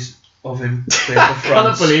images of him playing for I can't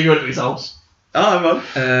France. believe you went to his house. Oh,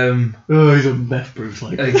 man. Oh, he's a meth Bruce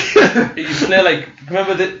like. Like you play like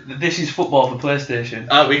remember This Is Football for PlayStation.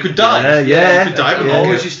 We could dive. Yeah. We could dive. I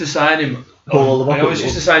always used to sign him. I always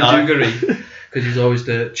used to sign Dugarry because he's always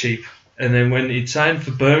dirt cheap. And then when he'd signed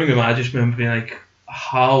for Birmingham, I just remember being like,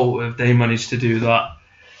 how have they managed to do that?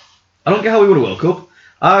 I don't get how he won a World Cup.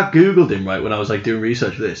 I googled him right when I was like doing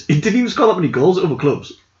research for this. He didn't even score that many goals at other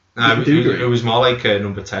clubs. It was more like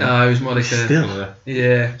number 10. It was more like Still. Yeah.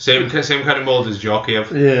 yeah. Same kind of mould as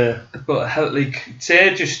Georgiev. Yeah. But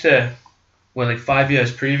say just 5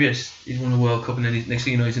 years previous, he's won the World Cup, and then next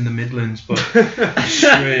thing you know, he's in the Midlands. But it's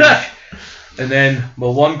strange. And then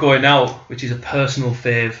one going out, which is a personal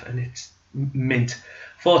fave, and it's mint.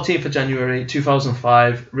 14th of January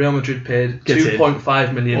 2005, Real Madrid paid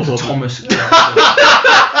 2.5 million for Thomas.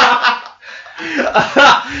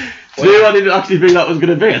 Do you know I didn't actually think that was going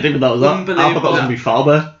to be? I think that was that. I thought that was going to be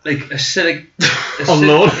Falber. Like On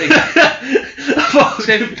loan.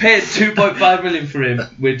 They paid 2.5 million for him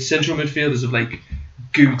with central midfielders of like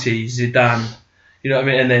Guti, Zidane, You know what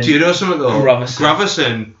I mean? And then Do you know something though?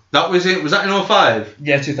 Gravesen. That was it. Was that in 05?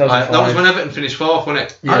 Yeah, 2005. That was when Everton finished fourth,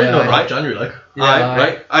 wasn't it? I didn't know Yeah. that January, like. Yeah.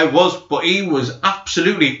 Right. I was, but he was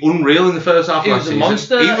absolutely unreal in the first half. He of was that a season.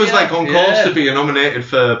 monster, He was yeah. like on course Yeah. to be nominated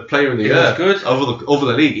for Player of the He Year. was good. over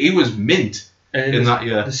the league. He was mint And in that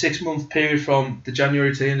year. The 6-month period from the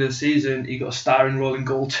January to the end of the season, he got a starring role in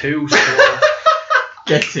Goal 2. So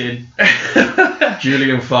Get in.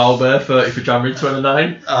 Julian Faulbear, 30 for January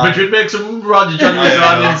 29. Madrid make some random January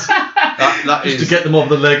signings That just is to get them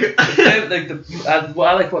over the leg. what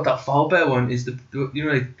I like about that Faulbear one is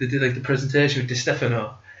like they did like the presentation with Di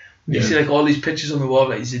Stefano. You see like all these pictures on the wall,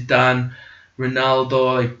 like Zidane,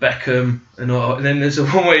 Ronaldo, like Beckham, and then there's a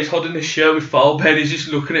one where he's holding his shirt with Faulbear and he's just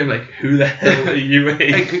looking at him like, who the hell are you,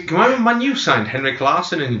 mate? Hey, can I remember Man U signed Henrik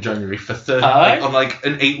Larsson in January for Aye. on like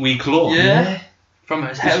an 8-week loan? Yeah. From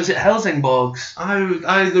was it Helsingborgs?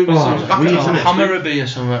 There was back weird, in isn't it? Hammarby or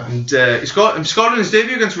something. and he scored in his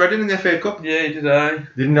debut against Reading in the FA Cup. Yeah, he did I.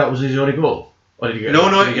 Didn't that was his only goal? Or did he get No,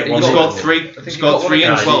 did he get one scored goal? three. think He he scored got three one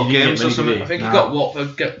in against- 12 he didn't games get or many, something. did I think he Nah. got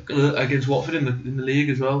Watford against Watford in the league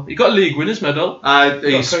as well. He got a league winners medal.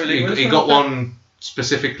 He got one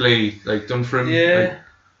specifically like done for him. Yeah.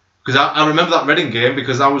 Because I remember that Reading game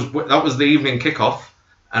because that was the evening kickoff,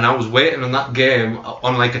 and I was waiting on that game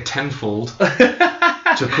on like a tenfold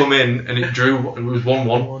to come in, and it was 1-1.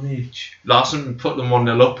 One each. Larson put them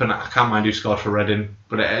 1-0 up, and I can't mind who scored for Reading,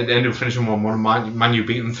 but it ended up finishing 1-1. Man U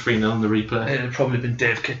beat them 3-0 in the replay. It'd have probably been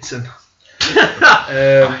Dave Kitson.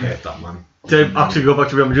 I hate that man. To actually go back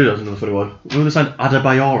to Real Madrid, that was another funny one. We would have signed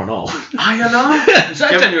Adebayor and all. I know. Was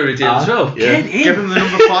that a January deal as well? Yeah. Give him the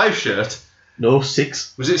number 5 shirt. No,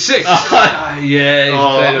 6. Was it 6? Yeah. He's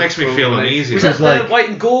Oh, that played makes me up feel front, uneasy. Was that It's the like- white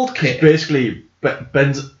and gold kit? Basically,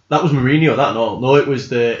 Ben's. That was Mourinho, that and all. No, it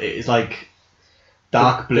was it's like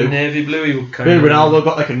dark The blue. navy blue. He would kind Maybe of. Ronaldo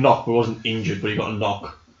got like a knock, but wasn't injured, but he got a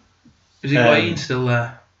knock. Was Higuain still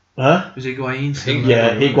there? Huh? Was Higuain still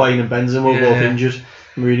Yeah, there? Higuain and Benzema were both Yeah. injured.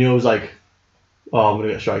 Mourinho was like, "Oh, I'm gonna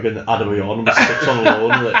get a striker." And Adebayor number 6 on loan.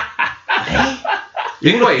 Like,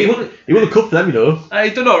 he won the cup for them, you know. He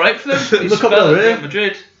done alright for them. He's Look up spelled there, Real eh?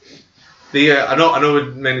 Madrid. I know we're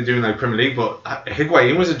mainly doing like Premier League, but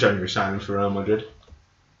Higuain was a January signing for Real Madrid.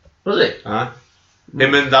 Was it?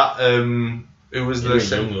 Him and that who was the The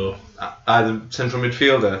central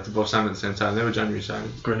midfielder, they both signed at the same time. They were January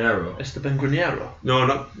signings. Granero. Esteban Granero. No,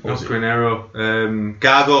 not was it? Granero.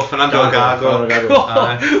 Fernando Gago.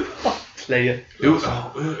 Aye. Player.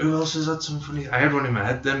 Who else has had some funny? I had one in my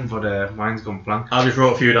head then, but mine's gone blank. I just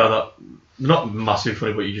wrote a few down that not massively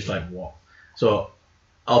funny, but you just like what? So,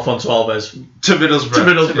 Alphonso Alves To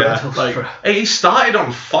Middlesbrough. Yeah, like, Hey, he started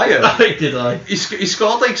on fire. did I? He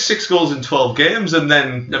scored like 6 goals in 12 games and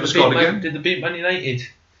then never scored again. Did they beat Man United?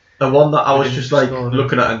 The one that I was Did just he like score?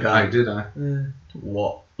 looking at and I going, did, I.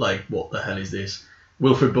 what the hell is this?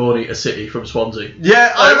 Wilfred Boney, a City from Swansea.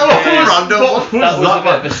 Yeah, I know. yes. Random. What That was a bit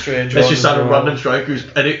man? of a strange It's one. just as had a well. random strikers,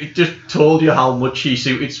 and it just told you how much he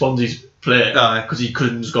suited Swansea's play Aye. because he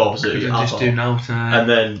couldn't score for City. Couldn't at just all. do now. And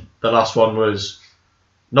then the last one was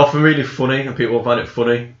nothing really funny, and people won't find it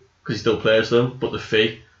funny because he still plays them. But the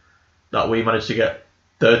fee that we managed to get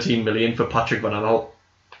 13 million for Patrick Van Aanholt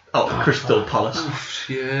out of Crystal Palace.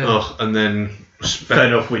 Yeah. Oh, and then Fair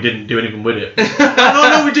enough, we didn't do anything with it.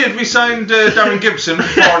 no, we did. We signed Darren Gibson for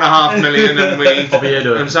 $4.5 million, and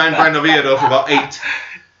Oviedo. and signed Brian Oviedo for about 8.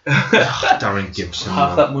 Darren Gibson. Half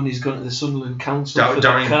man. that money's gone to the Sunderland Council Dar- for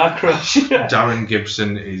Darren- the car crash. Darren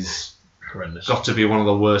Gibson is Horrendous. got to be one of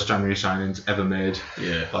the worst January signings ever made.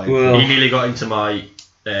 Yeah. Like, Well- He nearly got into my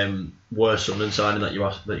worst Sunderland signing that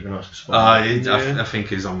you're going to ask us for. I think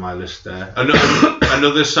he's on my list there.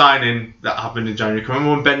 Another signing that happened in January. Can you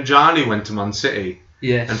remember when Benjani went to Man City and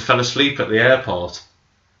Yes. fell asleep at the airport?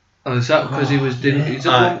 Oh, is that because he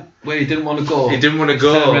didn't want to go? He didn't want to He's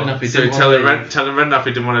telling go. Redknapp he So didn't telling wanna leave. Redknapp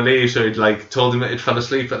he didn't want to leave. So he'd like told him that he'd fell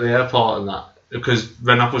asleep at the airport and that because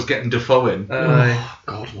Redknapp was getting Defoe in.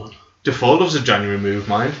 God, man. Defoe loves a January move,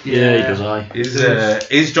 mind. Yeah, he does.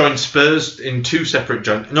 He's joined Spurs in 2 separate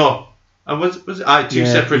two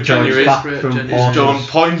separate he joined Januaries. back Separate from Januaries. He's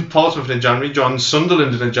joined Portsmouth in January, joined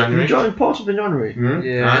Sunderland in He January. joined Portsmouth in January.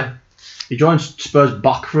 Yeah. He joined Spurs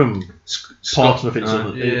back from Portsmouth in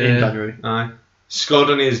Yeah. January. Scored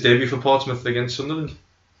on his debut for Portsmouth against Sunderland.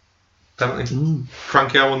 Penalty.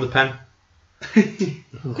 Frankie, I won the pen.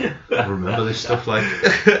 I remember this stuff like.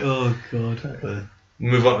 Oh God.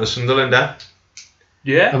 Move on to Sunderland, eh?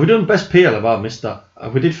 Yeah. Have we done best PL? Have I missed that?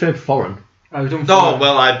 We did favour foreign. I was done. No,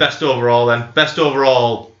 well, best overall then. Best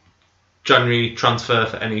overall January transfer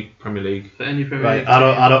for any Premier League. for any Premier Right, League I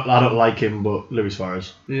team. don't like him, but Luis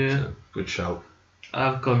Suarez. Yeah. Good shout.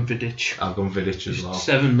 I've gone Vidic. I've gone Vidic as well.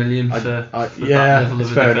 7 million for yeah, that level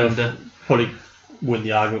it's of a fair defender. enough. Probably win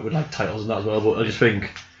the argument with like titles and that as well, but I just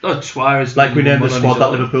think Oh, Suarez. like we named the won on squad his that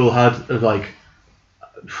own. Liverpool had of like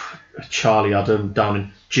Charlie Adam,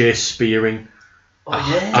 Downing, Jay Spearing, Oh,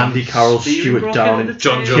 yeah. Andy Carroll, Spearing Stuart broke Downing, into the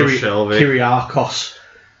John team. Jones Shelby, Kyriakos,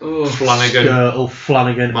 Oh, Flanagan, Skirtle,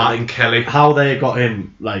 Flanagan, Martin Kelly. how they got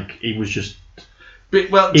him, like he was just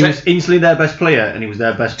Well, he was instantly their best player, and he was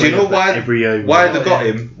their best do you player know why? every year. Why they got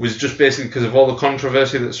him was just basically because of all the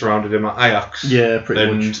controversy that surrounded him at Ajax. Yeah, pretty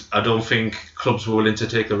and much. I don't think clubs were willing to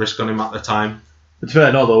take the risk on him at the time. It's fair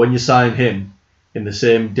enough though, when you sign him in the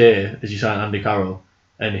same day as you sign Andy Carroll,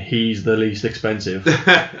 and he's the least expensive.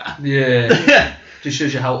 yeah. Just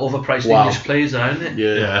shows you how overpriced Wow. English players are, isn't it?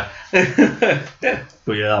 Yeah. Yeah.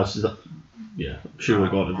 But yeah, I'm sure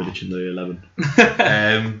we'll go on to Vidic in the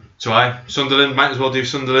 11. So Sunderland, might as well do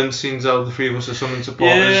Sunderland, seems how the three of us are Sunderland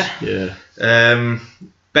supporters. Yeah.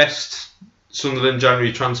 Best Sunderland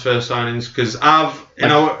January transfer signings, because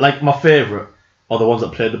Like my favourite are the ones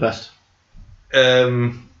that played the best.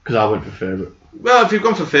 Because I went for favourite. Well, if you've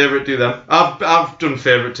gone for favourite, do them. I've done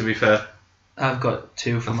favourite, to be fair. I've got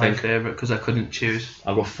 2 for I my think. favourite because I couldn't choose.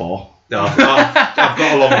 I've got 4. No, I've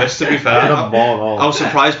got a long list, to be fair. I got more and all. I was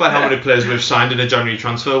surprised by how many players we've signed in a January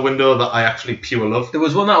transfer window that I actually pure love. There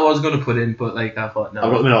was one that I was going to put in, but like I thought no.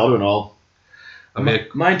 I've got them in order and all. I mean,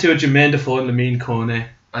 Mine too are Jermaine Defoe and Lamine Kone.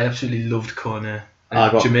 I absolutely loved Kone.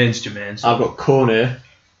 Jermaine's Jermaine. So. I've got Kone,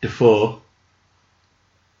 Defoe,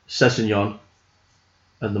 Sessegnon,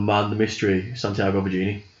 and the mystery, Santiago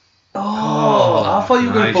Virginie. Oh, I thought you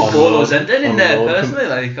were going to nice. put Bolo's in On there loan. personally.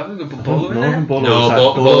 Like, I'm going to put Bolo in there. Bolo No, was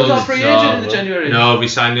Bolo- Bolo's Bolo's not free agent in the January. no, we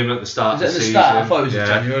signed him at the start Is it of at the the season. start? I thought it was in Yeah.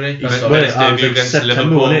 January. He Sorry. made his debut like against September,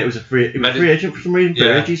 Liverpool. wasn't it? It was a free agent for some reason for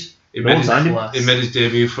Yeah. ages. He No made one his- signed him. Class. He made his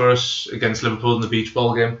debut for us against Liverpool in the beach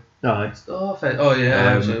ball game. Aye. Oh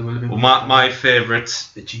yeah. so it would have been Well, my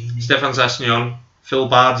favourites: the genie. Stefan Sessegnon, Phil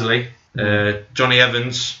Bardsley, Johnny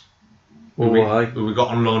Evans, who we got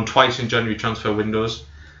on loan twice in January transfer windows,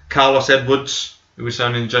 Carlos Edwards, who we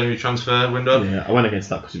signed in the January transfer window. Yeah, I went against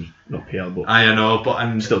that because he was not PL, but I know, but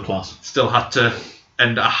and still class. still had to,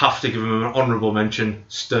 and I have to give him an honourable mention,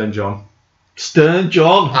 Stern John. Stern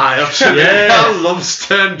John. I absolutely I love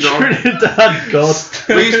Stern John. Trinidad God.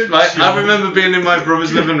 I remember being in my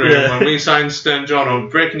brother's living room Yeah. when we signed Stern John on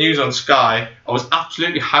breaking news on Sky. I was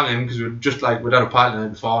absolutely hanging because we'd had a party the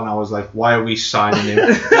night before, and I was like, "Why are we signing him?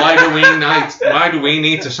 Why do we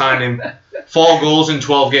need to sign him?" 4 goals in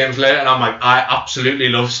 12 games later, and I'm like, I absolutely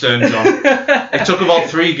love Stern John. It took about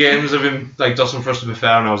 3 games of him dusting for us to be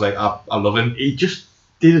fair, and I was like, I love him. He just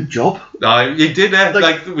did a job. He did it.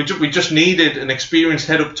 Like we just needed an experienced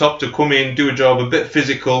head up top to come in, do a job, a bit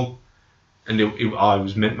physical, and he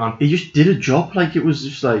was mint, man. He just did a job. Like it was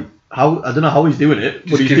just like how I don't know how he's doing it, but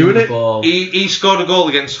Just he's give him doing the it. ball. He scored a goal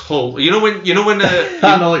against Hull. You know when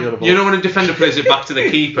I know what you're about. you know when a defender plays it back to the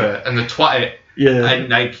keeper and they twat it, Yeah. and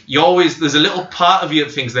like there's a little part of you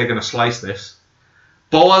that thinks they're gonna slice this.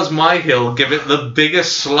 Boaz Myhill give it the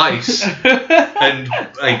biggest slice, and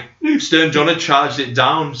like Stern John had charged it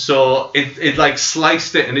down, so it like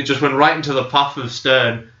sliced it and it just went right into the path of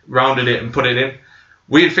Stern, rounded it and put it in.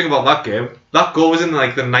 Weird thing about that game, that goal was in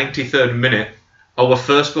like the 93rd minute. Our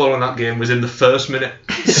first goal in that game was in the first minute,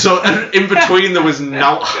 so in between there was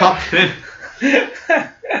now happening.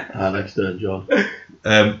 I like Stern John.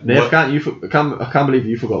 What- Nave, I can't believe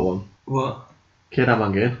you forgot one. What? Keda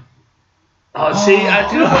Mangain. Oh, see,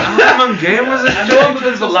 I do know. Man game was it? I know I'm a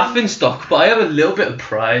bit of a laughing stock, but I have a little bit of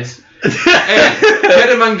pride.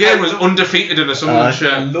 Kedaman game was undefeated in a Sunderland I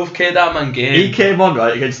shirt. love K-That Man game. He came on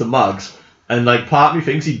right against the Mags, and like part of me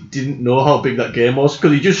thinks he didn't know how big that game was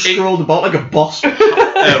because he just strolled about like a boss. he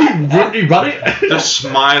ran it. The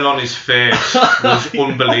smile on his face was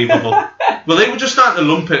unbelievable. Well, they were just starting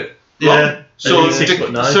to lump it. Yeah. So, And he's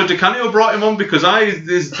 6'9". so Di Canio brought him on because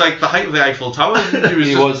is like the height of the Eiffel Tower.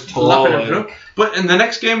 He was tall, lapping him like. through. But in the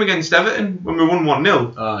next game against Everton, when we won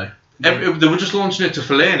 1-0, Aye. they were just launching it to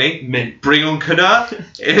Fellaini. Mint. Bring on Kadar.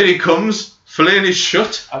 Here he comes. Fellaini's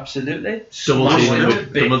shut. Absolutely. Double Smash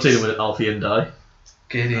team it. with Alfie and Die.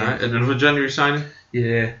 Good. Right, another January signing.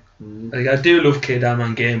 Yeah. Like, I do love K-That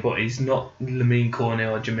Man game, but he's not Lamine Kone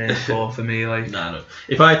or Jermaine Defoe for me. Like, No.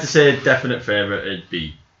 If I had to say a definite favourite, it'd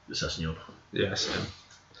be the Sessegnon. Yes.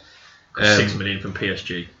 6 million from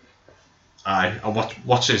PSG. I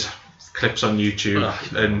watched his clips on YouTube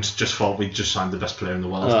and just thought we'd just signed the best player in the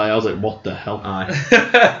world. I was like, what the hell? Aye.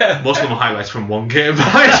 Most of them are highlights from one game.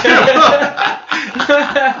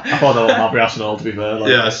 I thought that was Mabry Arsenal, to be fair. Like,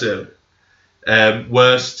 Yeah, that's it.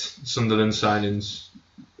 Worst Sunderland signings.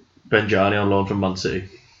 Benjani on loan from Man City.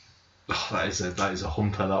 Oh, that is a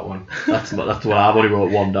humper, that one. That's why I've only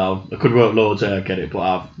wrote one down. I could wrote loads, I get it, but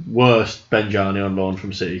I've worst Benjani on loan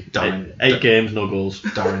from City. Eight games, no goals.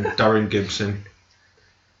 Darren Gibson.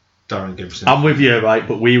 I'm with you, right,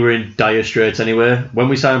 but we were in dire straits anyway. When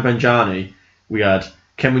we signed Benjani, we had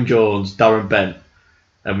Kevin Jones, Darren Bent,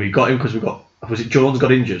 and we got him because Jones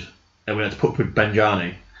got injured, and we had to put with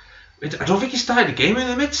Benjani. I don't think he started a game, and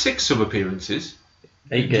they made 6 sub appearances.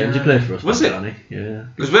 8 games he played for us. Was Benjani. it? Yeah.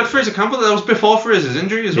 Because we had Fraser Campbell, that was before Fraser's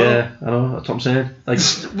injury as well. Yeah, I know, that's what I'm saying. Like,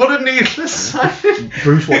 what a needless signing.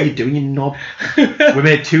 Bruce, what are you doing, you knob? We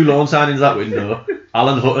made 2 loan signings that window.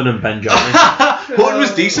 Alan Hutton and Benjani. Hutton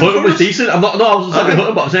was decent. Hutton was decent. I was saying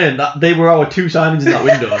Hutton, but I'm saying that they were our 2 signings in that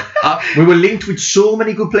window. We were linked with so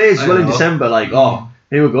many good players as well in December. Like,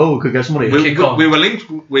 here we go, we could get some money. We were linked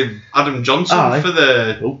with Adam Johnson for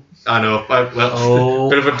the. Oh. I know.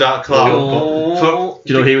 Bit of a dark cloud.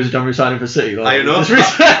 Do you know he was a January signing for City? I know.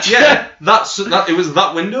 Yeah, it was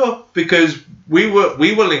that window because we were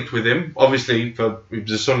linked with him. Obviously, he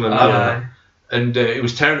was a Sunderland lad, and it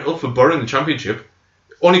was tearing it up for Borough in the Championship.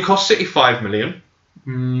 Only cost City $5 million.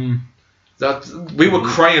 That we were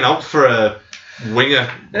crying out for a winger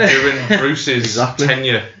during Bruce's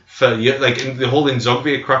tenure for like in the whole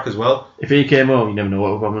Nzogvia crack as well. If he came home, you never know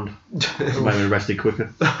what would have happened. He might have been arrested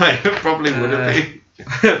quicker. I probably would have been.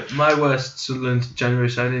 My worst Sunderland January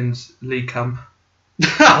signings, Lee Camp.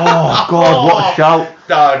 Oh God! What a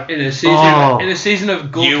shout! In a season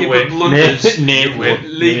of goalkeeper blunders,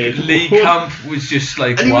 Lee Camp was just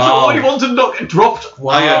like, and he was the only one to not get dropped.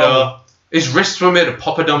 Wow. I know. His wrists were made of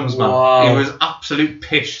poppadoms, man. Wow. He was absolute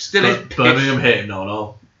pish. Still is pish. Birmingham hate him,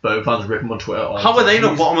 no. Birmingham fans rip him on Twitter. How are they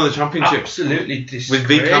not bottom of the Championship? Absolutely disgraceful. With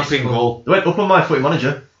Lee Camp in goal. They went up on my footy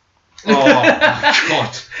manager. Oh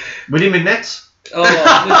God! With him in nets. Oh,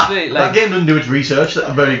 honestly, that game doesn't do its research.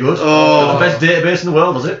 That's very good. The best database in the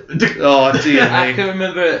world, was it? Oh dear me. I can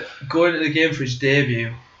remember going to the game for his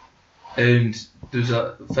debut, and there was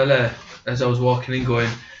a fella as I was walking in going,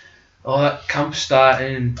 that Camp's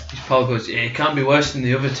starting, and his pal goes, yeah, it can't be worse than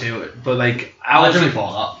the other 2. But like, I wasn't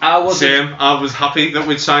happy that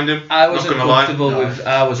we'd signed him. I wasn't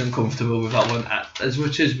comfortable with that one as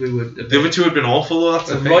much as we would. The other 2 had been awful though. That's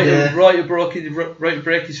the thing. Right to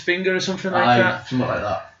break his finger or something like that. Something like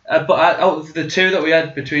that. But out of the 2 that we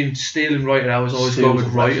had between Steele and Reuter, I was always going with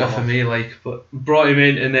Reuter for me. Like, but brought him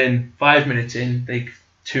in, and then 5 minutes in, like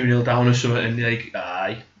 2-0 down or something, and like,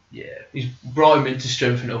 yeah, he's brought him in to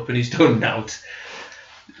strengthen up, and he's done now.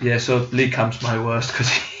 Yeah, so Lee Camp's my worst because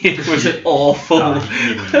he was awful.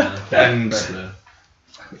 And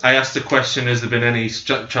I asked the question: has there been any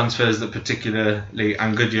transfers that particularly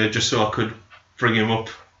angered you? Just so I could bring him up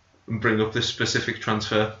and bring up this specific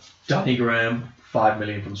transfer. Danny Graham, $5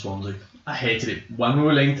 million from Swansea. I hated it when we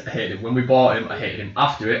were linked. I hated it when we bought him. I hated him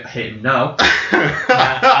after it. I hate him now.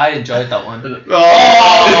 I enjoyed that one.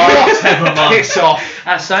 Piss off!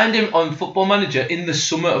 I signed him on Football Manager in the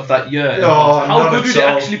summer of that year. How good would it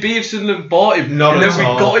actually be if Sunderland bought him? Not and then at we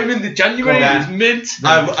all. got him in the January. It was mint.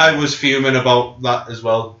 I was fuming about that as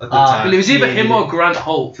well at the time. Well, it was either him or Grant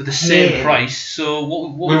Holt for the same price. So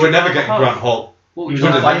what we were never getting Grant Holt. He was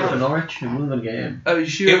on fire for Norwich. He won the game.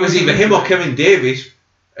 It was either him or Kevin Davies.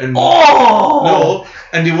 And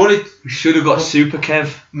he wanted. We should have got Super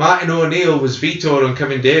Kev. Martin O'Neill was vetoed on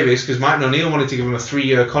Kevin Davies because Martin O'Neill wanted to give him a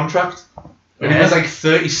 3-year contract, and he was like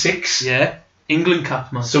 36. Yeah, England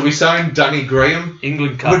cap, man. So we signed Danny Graham.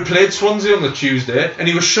 England cap. We played Swansea on the Tuesday, and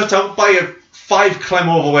he was shut out by a 5 Clem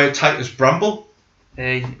overweight Titus Bramble.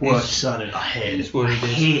 Hey, worst signing. I hated it. I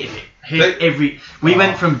hated it. We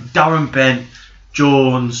went from Darren Bent,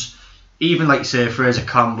 Jones, even like say Fraser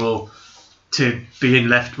Campbell, to being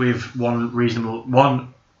left with one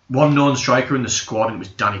known striker in the squad, and it was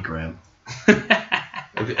Danny Graham.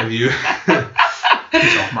 Have you?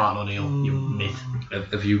 Piss off, Martin O'Neill, you myth.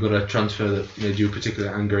 Have you got a transfer that made you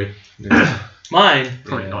particularly angry? Mine?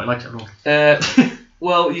 Probably not. I liked it.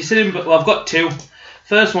 Well, you said him, but I've got 2.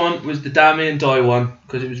 First one was the Damien Doy one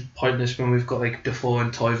because it was pointless when we've got like Defoe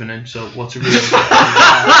and Toivonen. So what's a real?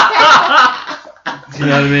 Do you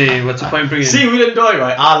know what I mean? What's the point bringing? See, we didn't die,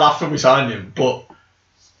 right? I laughed when we signed him, but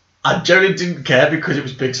I generally didn't care because it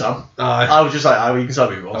was Big Sam. I was just like, you can sign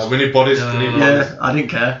me Ross. We need bodies. Yeah, I didn't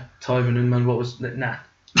care. Toivonen, man, what was nah?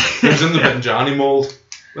 He was in the Benjani mould.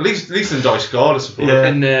 At least in Doy scored, I suppose. Yeah.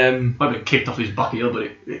 And might have kicked off his back heel,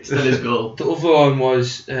 but it's still his goal. The other one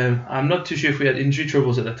was I'm not too sure if we had injury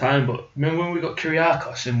troubles at the time, but remember when we got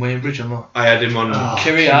Kyriakos in Weybridge and that? I had him on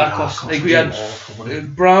Kyriakos. Like we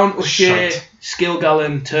had Brown, O'Shea,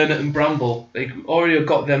 Skillgallen, Turnett and Bramble. Like, already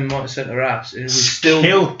got them out of centre halves, and we still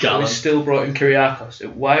brought in Kyriakos.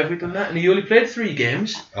 Why have we done that? And he only played 3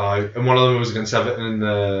 games. And one of them was against Everton in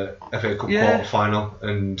the FA Cup quarter final,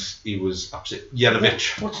 and he was absolutely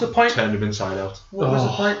Jelavic. What's the point? Turned him inside out. What was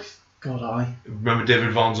the point? God, aye. Remember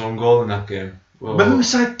David Vaughan's own goal in that game? Oh. Remember we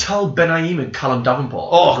signed Tal Benaim and Callum Davenport?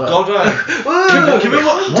 Oh, God, right. Can you remember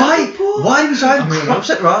Why was I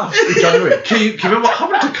upset Ralph in January? Can you remember what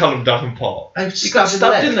happened to Callum Davenport? He got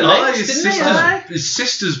stabbed in the legs, His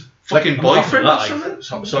sister's fucking boyfriend or something?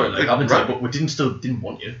 I'm sorry, I haven't said, but we didn't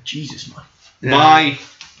want you. Jesus, man. Yeah. My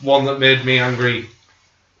one that made me angry,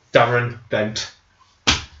 Darren Bent.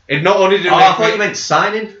 It not only did I thought you meant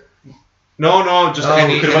signing. No, just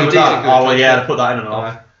any. Could have went with that. Oh, yeah, I put that in and all.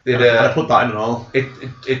 I put that in and all.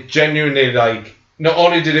 It genuinely, like, not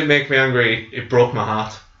only did it make me angry, it broke my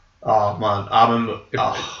heart. Oh, man, I remember.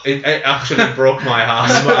 It actually broke my heart.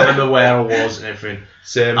 I remember where I was and everything.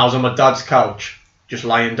 Same. I was on my dad's couch, just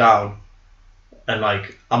lying down, and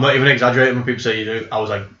like, I'm not even exaggerating when people say you do.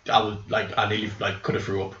 I nearly could have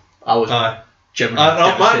threw up. I was generally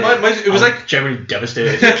devastated. It was like generally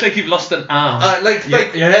devastated. It's like you've lost an arm.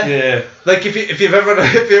 Yeah. Like if you've ever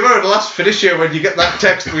had a last finish here when you get that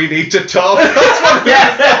text, we need to talk. That's what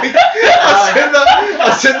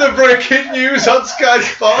I seen the breaking news on Sky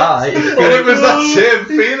Sports. It was that same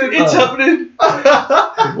feeling. It's happening.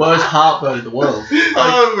 The worst heartburn in the world.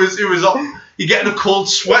 It was. You're getting a cold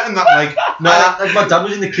sweat and that, like. Like my dad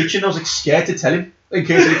was in the kitchen. I was like scared to tell him in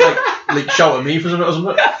case he'd like shout at me for something or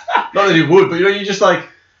something. Not that he would, but you're just like,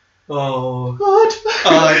 oh God.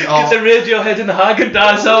 Get the Radiohead and the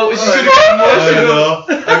Haagen-Dazs out.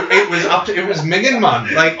 It was minging,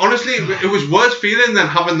 man. Like, honestly, it was worse feeling than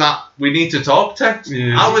having that "we need to talk" text.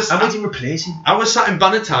 Yeah. I didn't replace him. I was sat in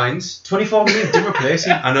Bannatynes. 24 minutes, didn't replace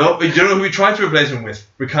him. I know, but you know who we tried to replace him with?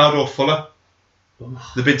 Ricardo Fuller.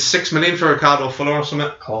 They bid $6 million for Ricardo Fuller or something.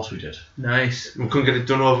 Of course we did. Nice. We couldn't get it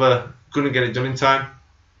done in time.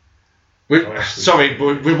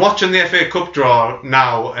 We're watching the FA Cup draw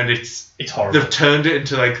now, and it's horrible. They've turned it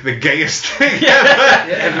into like the gayest thing ever. Yeah,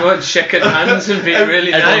 everyone's shaking hands and being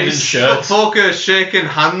really nice. Folk are shaking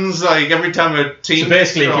hands like every time a team. So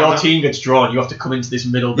basically, if your team gets drawn, you have to come into this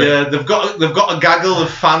middle bit. Yeah, they've got a gaggle of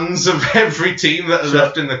fans of every team that are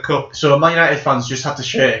left in the cup. So Man United fans just have to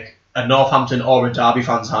shake a Northampton or a Derby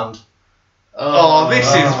fan's hand. This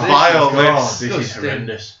is vile. This is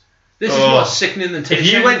horrendous. This is more sickening than If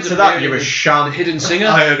you went to that, you're a sham. The hidden singer.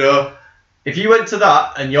 I don't know. If you went to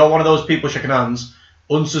that and you're one of those people shaking hands,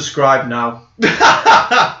 unsubscribe now.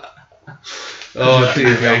 Oh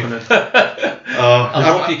dear me.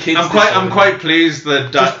 I'm quite pleased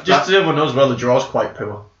that just so everyone knows, well, the draw's quite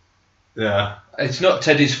poor. Yeah. It's not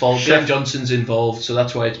Teddy's fault. Glenn Johnson's involved, so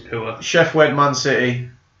that's why it's poor. Chef went Man City.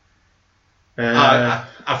 Right,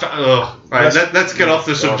 let's get off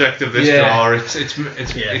the subject of this draw. It's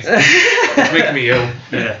making me ill.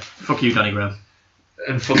 Yeah. Fuck you, Danny Graham.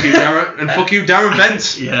 And fuck you, Darren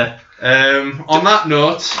Bent. Yeah. On that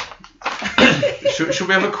note, should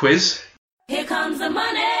we have a quiz? Here comes the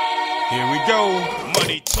money. Here we go.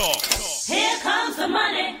 Money talk. Here comes the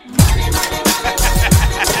money. Money.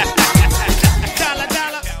 Dollar.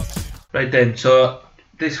 Right then, so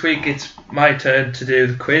this week it's my turn to do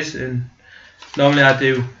the quiz, and normally I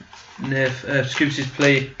do Scoopsy's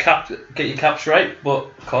play get your caps right, but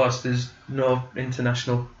of course there's no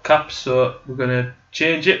international caps, so we're going to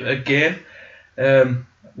change it again.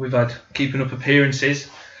 We've had keeping up appearances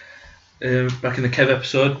back in the Kev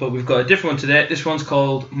episode, but we've got a different one today. This one's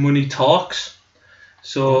called Money Talks.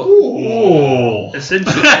 So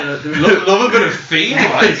essentially, love a bit of theme.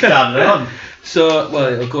 So,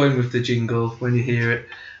 well, it'll go in with the jingle when you hear it.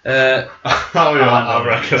 I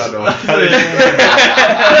reckon I know.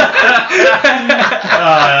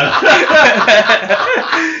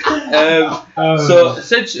 So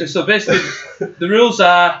basically, the rules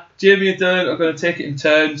are Jamie and Dylan are going to take it in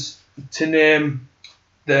turns to name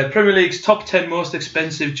the Premier League's top 10 most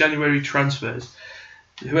expensive January transfers.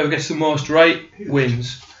 Whoever gets the most right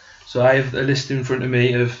wins. So I have a list in front of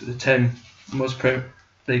me of the 10 most Premier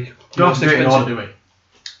League. Don't do it in order, do we?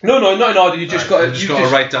 No, not in order. You just got to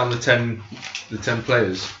write down the 10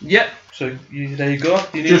 players. Yep. So there you go.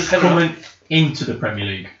 You need just coming into the Premier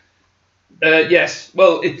League. Yes.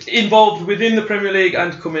 Well, it's involved within the Premier League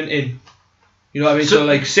and coming in. You know what I mean? So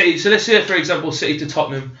like City. So let's say, for example, City to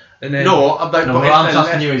Tottenham, and then what I'm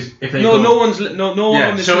asking you is if they no one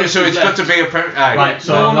on this list. So it's got to be a Premier. Right.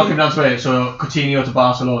 So I'm knocking down to it. So Coutinho to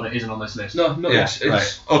Barcelona isn't on this list. No. Yeah.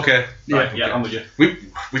 It's okay. Right. Yeah. I'm with you.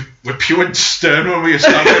 We're pure and stern when we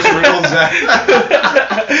establish rules there.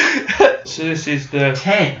 So this is the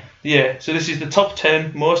 10. Yeah, so this is the top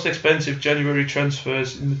 10 most expensive January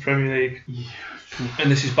transfers in the Premier League.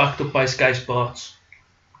 And this is backed up by Sky Sports.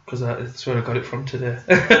 Because that's where I got it from today.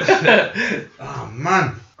 Oh,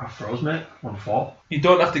 man. I froze, mate. 1-4. You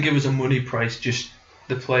don't have to give us a money price, just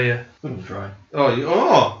the player. We can try. Oh, you?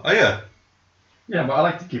 Yeah, but I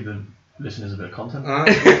like to give the listeners a bit of content.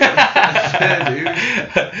 Yeah,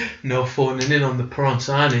 dude. No phoning in on the prawn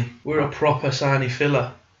sarnie. We're a proper sarnie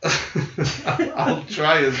filler. I'll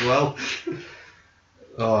try as well.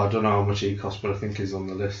 Oh, I don't know how much he costs, but I think he's on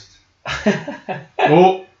the list.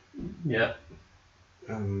 Oh! Yeah.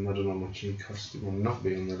 I don't know how much he costs. It will not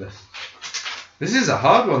be on the list. This is a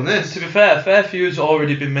hard one, this. To be fair, a fair few has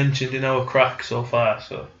already been mentioned in our crack so far,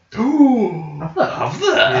 so. Ooh. Have that? Have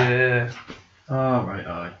that? Yeah. Oh, right,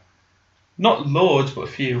 aye. Not loads, but a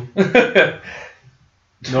few. No,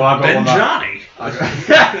 I got one that... Johnny.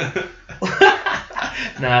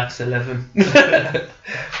 Nah, it's 11.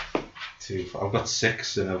 2, 4. I've got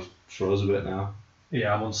 6 and I've froze a bit now.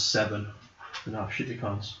 Yeah, I'm on 7. No, shitty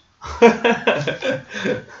cons.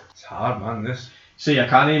 It's hard, man, this. See, I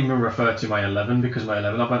can't even refer to my 11 because my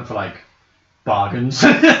 11 I went for like bargains.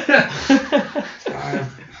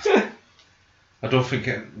 I don't think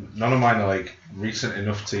none of mine are like recent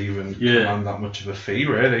enough to even command that much of a fee,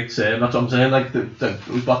 really. Same, that's what I'm saying. Like it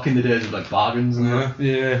was back in the days of like bargains and that.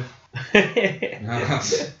 Yeah.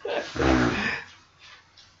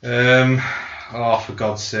 Oh, for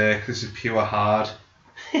God's sake, this is pure hard.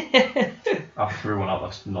 I threw one out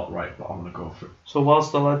that's not right, but I'm gonna go for it. So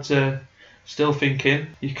whilst the lads are still thinking,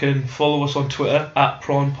 you can follow us on Twitter at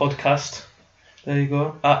Prawn Podcast. There you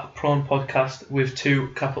go, at Prawn Podcast with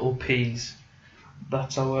 2 capital P's.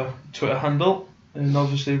 That's our Twitter handle, and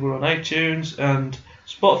obviously we're on iTunes and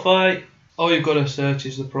Spotify. All you've got to search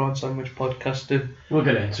is the Prawn Sandwich Podcast, and We'll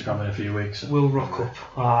get Instagram in a few weeks. we'll rock up.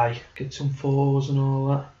 Aye, get some photos and all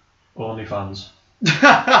that. OnlyFans. The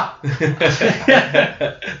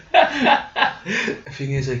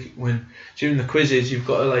thing is, like, when during the quizzes, you've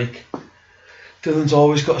got to like. Dylan's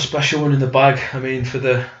always got a special one in the bag. I mean, for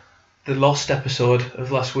the Lost episode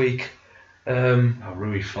of last week,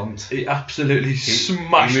 Rui Font. he absolutely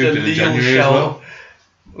smashed he the moved in Lille January shell. as well.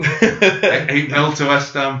 8-0 to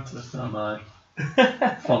West Ham. That's not mine.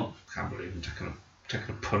 Fun. Can't believe I'm taking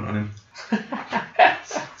a punt on him.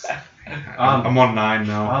 I'm on 9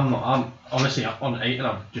 now. I'm honestly on 8 and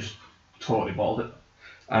I've just totally bottled it.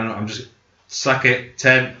 I'm just sack it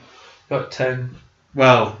 10. Got 10.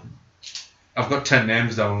 Well, I've got 10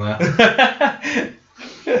 names down there.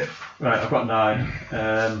 Right, I've got 9.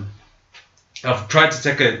 I've tried to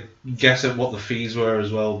take a guess at what the fees were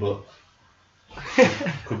as well, but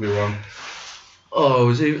could be wrong. Oh,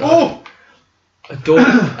 is he? Oh! I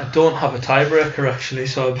don't have a tiebreaker actually,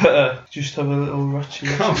 so I better just have a little ratchet.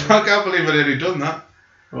 I can't believe I'd already done that.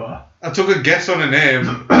 What? I took a guess on a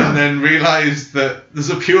name and then realised that there's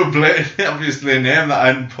a pure blatant, obviously a name that I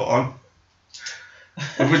hadn't put on.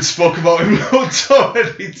 And we'd spoke about him loads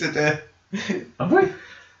already today. Have we?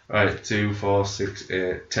 Right, 2, 4, 6,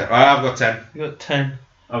 8, 10. Right, I've got 10. You got 10.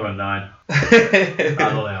 I've got 9. I don't think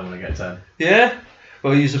I'm going to get 10. Yeah?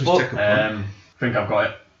 Well, use a Just book. take a punt. I think I've got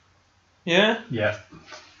it. Yeah? Yeah.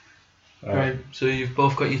 Right, so you've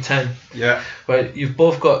both got your 10. Yeah. Right, you've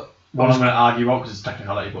both got... One I'm going to argue about because it's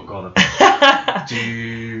technicality, but go on then.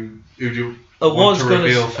 Who do you I want was to gonna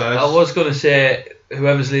reveal s- first? I was going to say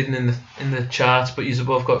whoever's leading in the charts, but you've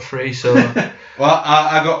both got 3, so... Well,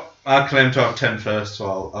 I claim to have 10 first,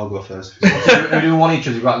 so I'll go first. We're doing one each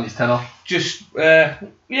as we rattle these 10 off. Just, yeah,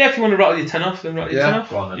 if you want to rattle your 10 off, then rattle your 10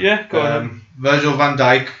 off. Go on then. Yeah, go on then. Virgil van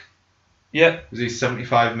Dijk, Yeah, is he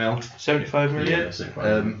 75 mil? 75 million. Yeah, sick,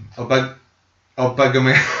 right.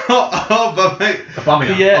 Aubameyang.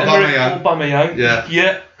 Aubameyang. Yeah, Aubameyang. Aubameyang. Yeah.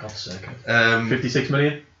 Yeah. God's sake. 56 56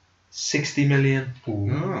 million? 60 million.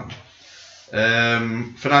 Oh.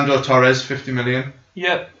 Fernando Torres, 50 million.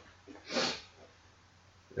 Yep.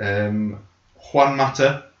 Juan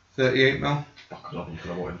Mata, 38 mil.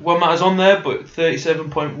 One matter's on there, but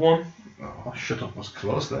 37.1. Oh, shut up, was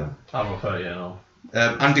close there. I've got 30, yeah, no.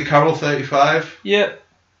 Andy Carroll, 35. Yep.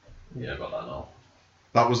 Yeah, I got that now.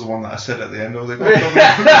 That was the one that I said at the end. I was like,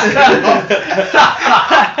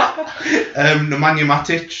 Nemanja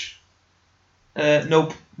Matic.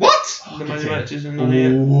 Nope. What? The Man United isn't on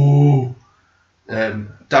here.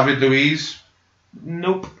 David Luiz.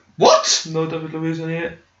 Nope. What? No David Luiz on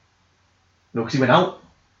here. No, because he went out.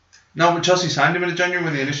 No, but Chelsea signed him in January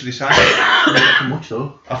when they initially signed him. Not too much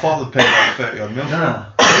though. I thought they'd paid like 30 odd mil. Nah.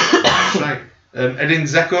 That's right. Edin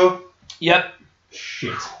Dzeko. Yep.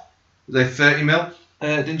 Shit. They 30 mil.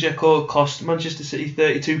 Dzeko cost Manchester City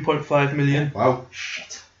 32.5 million. Wow.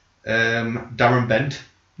 Shit. Darren Bent.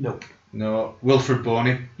 Nope. No. Wilfred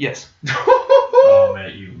Boney. Yes. Oh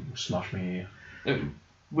mate, you smashed me here.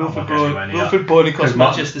 Wilfred Okay, anyway, yeah. Wilfred Boney cost Because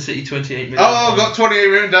Martin- Manchester City 28 million. Oh, I've got 28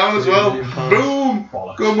 written down as well. £28 million. Boom!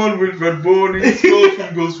 Bollocks. Come on, Wilfred Boney. Score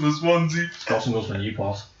from goals for Swansea. Score some goals for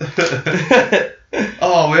Newport.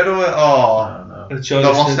 Oh, where do I? Oh, I don't know. The the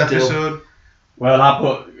lost episode. Well, I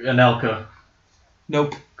put Anelka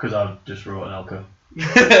Nope. because I just wrote Anelka.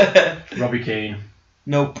 Robbie Keane,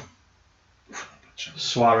 Nope.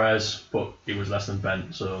 Suarez, but he was less than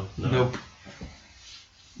bent, so no. Nope.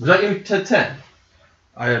 Was that you, Ted 10?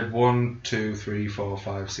 I had 1, 2, 3, 4,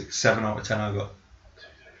 5, 6, 7 out of 10. I got.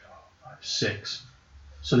 6.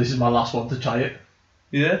 So this is my last one to try it,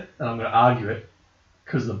 Yeah. and I'm going to argue it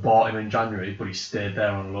because they bought him in January, but he stayed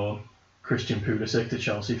there on loan. Christian Pulisic to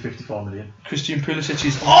Chelsea, 54 million. Christian Pulisic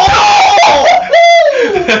is.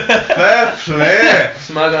 Fair play.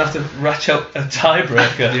 So am I gonna have to ratch out a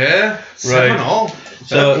tiebreaker? Yeah. 7-all.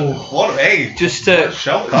 So What? Hey. just to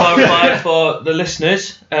Shout. clarify for the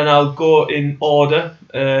listeners, and I'll go in order.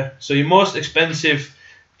 So your most expensive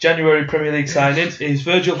January Premier League signing is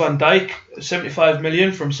Virgil van Dijk, 75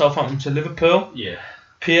 million from Southampton to Liverpool. Yeah.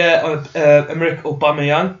 Pierre-Emerick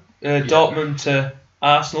Aubameyang, Dortmund to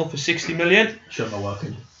Arsenal for 60 million. Show my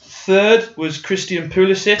working. Third was Christian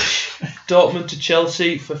Pulisic, Dortmund to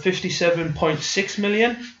Chelsea for 57.6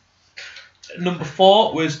 million. Number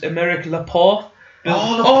 4 was Emerick Laporte,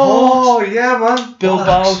 Oh, yeah, man.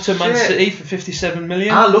 Bilbao to Man shit. City for 57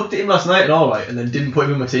 million. I looked at him last night and all right, and then didn't put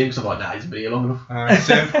him in my team because I thought, nah, he's been here long enough.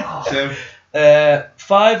 Same.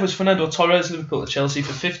 5 was Fernando Torres, Liverpool to Chelsea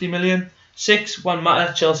for 50 million. 6, Juan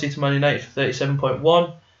Mata, Chelsea to Man United for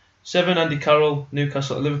 37.1. 7, Andy Carroll,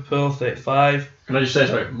 Newcastle to Liverpool, 35. Can I just say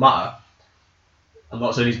something? Matter. I'm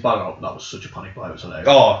not saying he's bad out. That was such a panic buy. It was hilarious.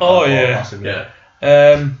 Oh, yeah. Massive, yeah.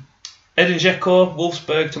 Edin Dzeko,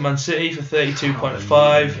 Wolfsburg to Man City for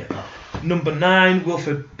 32.5. Number 9,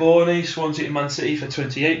 Wilfred Boney, Swansea to Man City for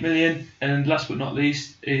 28 million. And last but not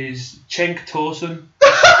least is Cenk Tosun,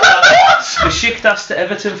 Besiktas to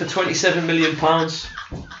Everton for 27 million pounds.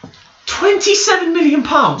 £27 million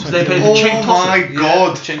they paid Oh for Cenk my Tosun.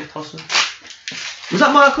 God. Cenk Tosun. Was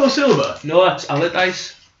that Marco Silva? No, that's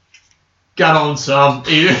Allardyce. Get on, Sam.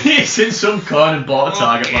 He's in some kind and bought a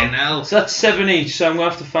target man. So that's 7 each, so I'm going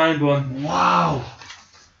to have to find one. Wow.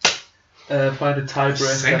 Find a tiebreaker.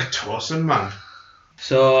 Sink Tossen, man.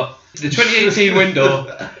 So the 2018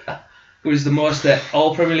 window was the most that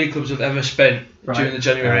all Premier League clubs have ever spent during the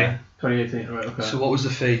January. 2018, right, okay. So what was the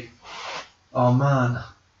fee? Oh, man.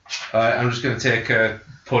 Alright, I'm just going to take a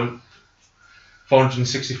punt.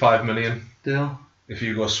 465 million. Deal. If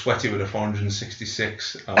you go sweaty with a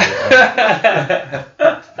 466, I'll I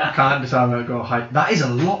can't decide where to go high. That is a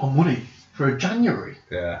lot of money for a January.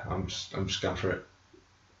 yeah, I'm just going for it.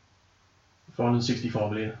 464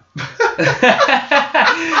 million.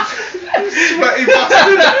 Sweaty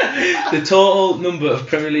bastard! The total number of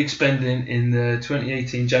Premier League spending in the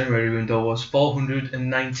 2018 January window was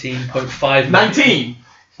 419.5 million. 19?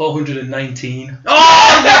 419.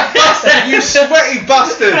 You sweaty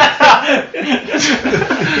bastard!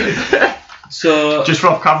 So Just for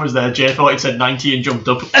off cameras there, Jay thought it said 90 and jumped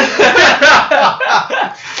up.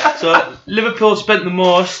 So Liverpool spent the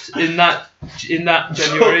most in that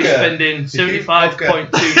January, Fucker. spending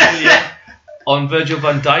 75.2 million on Virgil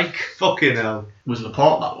van Dijk. Fucking hell. Was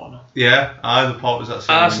Laporte that one? Yeah, the pot was that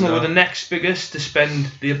same Arsenal were window. the next biggest to spend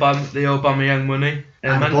the Aubameyang money.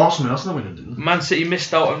 And they bought someone else in the window, didn't they? Man City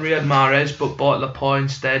missed out on Riyad Mahrez but bought Laporte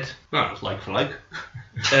instead. No, it was like for like.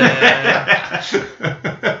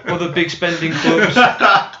 Other big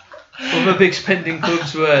spending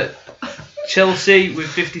clubs were Chelsea with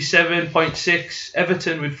 57.6,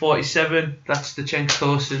 Everton with 47. That's the Cenk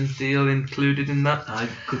Tosun deal included in that. Aye,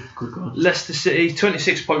 good go. Leicester City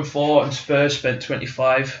 26.4 and Spurs spent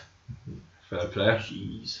 25. Fair play.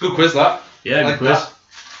 Jeez. Good quiz, that. Yeah, Like good quiz.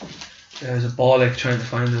 There's a ball ache trying to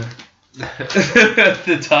find the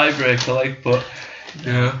the tiebreaker, but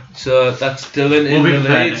yeah. So that's Dylan We'll in be the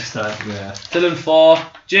prepared lead. next time. Yeah. Dylan 4,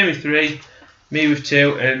 Jamie 3, me with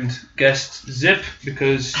 2, and guest Zip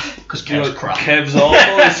because Kev's crap. Kev's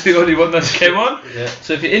awful. It's the only one that came on. Yeah.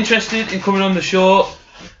 So if you're interested in coming on the show,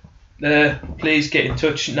 please get in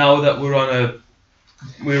touch now that we're on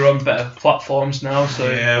better platforms now. So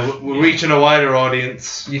Yeah, we're reaching a wider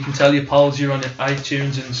audience. you can tell your pals you're on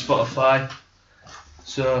iTunes and Spotify.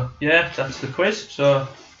 So yeah, that's the quiz. So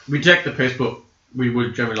We reject the piss, but we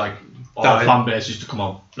would generally like all Aye. fan bases to come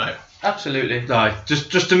on. No. absolutely. Aye,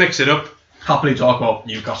 just to mix it up. happily talk about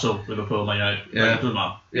Newcastle, Liverpool, Man United. Yeah. Like, it doesn't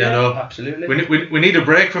matter. Yeah, no. Absolutely. We need a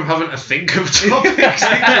break from having to think of topics.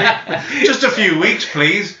 Just a few weeks,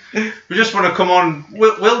 please. We just want to come on.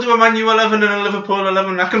 We'll do a Man U 11 and a Liverpool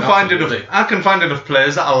 11. I can find enough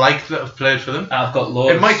players that I like that have played for them. I've got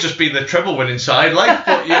loads. It might just be the treble winning side,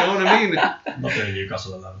 but you know what I mean. I'm not doing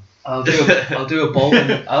Newcastle 11. I'll do a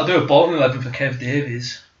Bolton 11 for Kev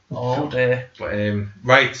Davies all day. But,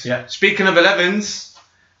 right. Yeah. Speaking of 11s,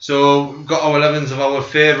 so we've got our 11s of our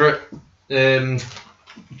favourite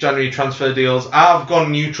January transfer deals. I've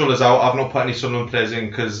gone neutral as out. I've not put any Sunderland players in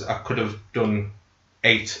because I could have done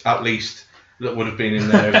 8 at least that would have been in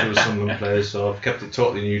there if there was Sunderland players. So I've kept it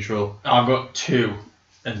totally neutral. I've got 2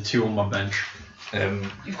 and 2 on my bench.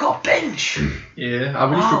 You've got a bench. Yeah, I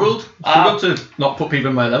really struggled to not put people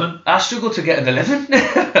in my 11. I struggled to get an 11.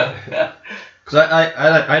 Because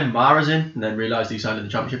I had Mahrez in and then realised he signed in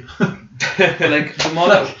the Championship. Like the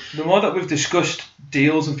more that we've discussed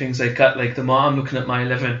deals and things like that, like the more I'm looking at my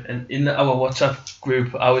 11, and in our WhatsApp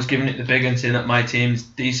group I was giving it the big and saying that my team's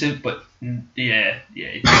decent, but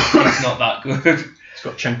it's not that good. It's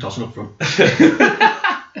got Cenk Tosun up front.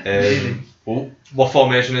 What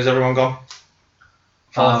formation is everyone gone?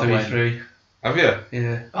 4-3-3. Have you?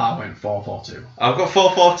 Yeah. I went 4-4-2. I've got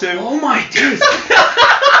 4-4-2. Oh my days.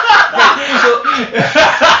 So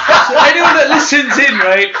anyone that listens in,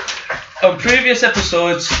 right, on previous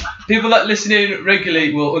episodes, people that listen in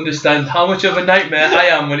regularly will understand how much of a nightmare I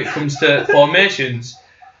am when it comes to formations.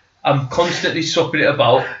 I'm constantly swapping it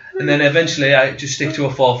about, and then eventually I just stick to a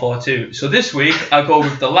 4-4-2. So this week I go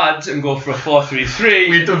with the lads and go for a 4-3-3.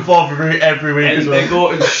 We've done 4-3 every week as well. And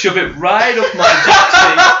go and shove it right up my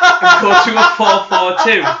jacksie and go to a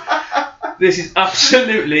 4-4-2. This is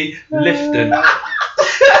absolutely lifting.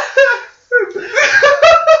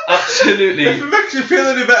 Absolutely. If it makes you feel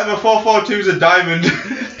any better, a 4-4-2 is a diamond.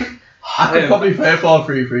 I could probably play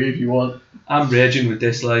 4-3-3 if you want. I'm raging with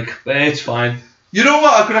this, but it's fine. You know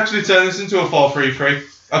what? I could actually turn this into a 4-3-3.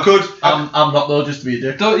 I could. I'm not though, just to be a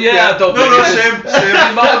dick. Same.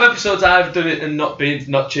 The amount of episodes I've done it and not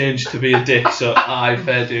changed to be a dick, so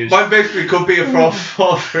fair dues. Mine basically could be a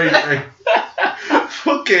 4-3-3.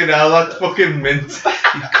 Fucking hell, that's fucking mint.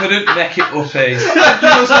 You couldn't make it up, eh?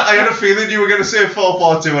 I had a feeling you were going to say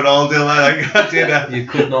 4-4-2 and all, Dylan. I did. You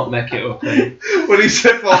could not make it up, eh? When he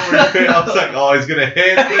said 4-3-3, I was like, oh, he's going to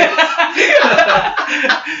hate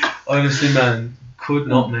this. Honestly, man, could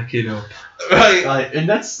not make it up. Right. In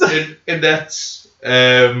nets. In nets.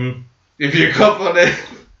 If you come on it.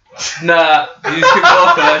 Nah, you can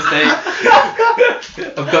go first, eh?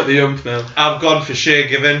 I've got the ump now. I've gone for Shea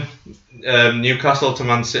Given. Newcastle to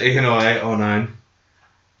Man City in 08-09.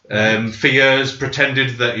 For years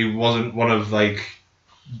pretended that he wasn't one of the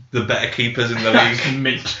better keepers in the league.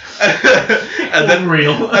 Mint. and then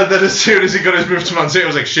Unreal. And then as soon as he got his move to Man City, I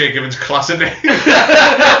was like, Shea Given's class in it.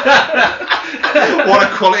 What a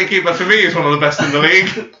quality keeper. For me, he's one of the best in the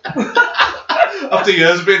league. After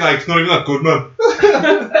years of being not even that good, man.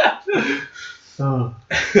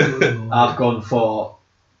 I've gone for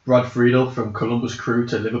Brad Friedel from Columbus Crew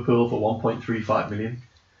to Liverpool for 1.35 million.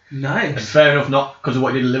 Nice. And fair enough, not because of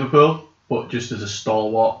what he did at Liverpool, but just as a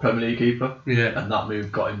stalwart Premier League keeper. Yeah. And that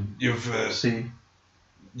move got him seen.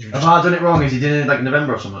 Have I done it wrong? Is he doing it in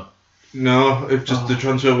November or something? No, it just the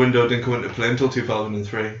transfer window didn't come into play until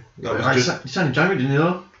 2003. That was He signed in January, didn't he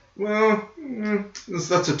though? Well,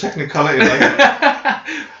 that's a technicality.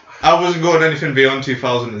 I wasn't going anything beyond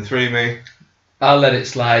 2003, mate. I'll let it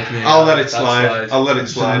slide, mate. I'll let it slide.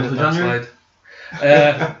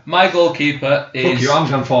 My goalkeeper is... Fuck you, I'm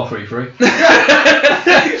going 4-3-3.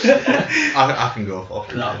 I can go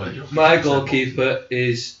 4-3-3. My goalkeeper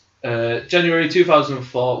is January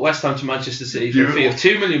 2004, West Ham to Manchester City for a fee of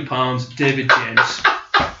 £2 million, David James.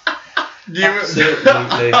 Absolutely.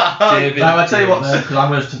 David Now, I'll tell you what, because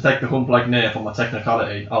I'm going to take the hump like Nath on my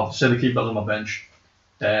technicality. I'll say the keeper that's on my bench.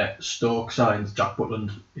 Stoke signed Jack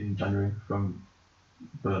Butland in January from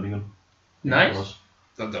Birmingham. Nice.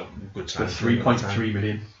 That's a good For time. 3.3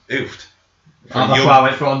 million. Oofed. That's why I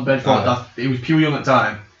went for it on bench. It was pure young at the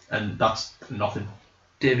time, and that's nothing.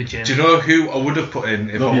 David James. Do you know who I would have put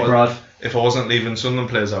in if Brad. If I wasn't leaving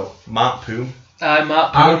Sunderland players out? Mark Poom.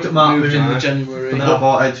 Mark I looked at Mark moved Poom in the January. But I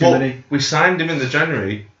bought out too many. We signed him in the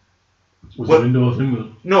January. Was the window thing with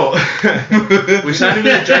him? No. We signed him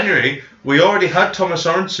in the January. We already had Thomas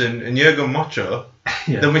Sorensen and Jurgen Mocho.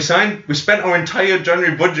 Yeah. Then we spent our entire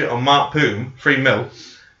January budget on Mark Poom, 3 mil.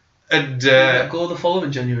 And go the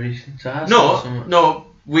following January. No,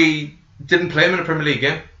 we didn't play him in a Premier League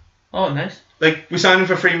game. Oh, nice. We signed him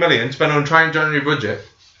for 3 million, spent our entire January budget,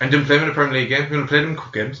 and didn't play him in a Premier League game. We only played him in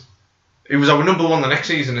cup games. He was our number 1 the next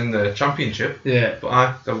season in the Championship. Yeah.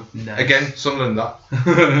 But Nice. again, Sunderland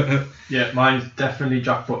that. Yeah, mine's definitely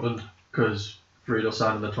Jack Butland because Friedel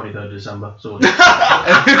signed on the 23rd of December. So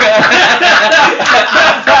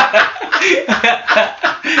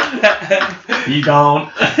you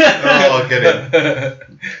don't. Oh, get it.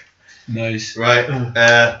 Nice. Right.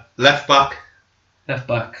 Left back. Left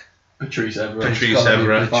back. Patrice Evra. Patrice Gotta be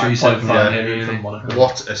Evra. Patrice 5.5 Evra, million really. from Monaco.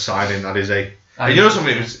 What a signing that is, eh? And you know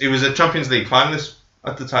something? It was a Champions League finalist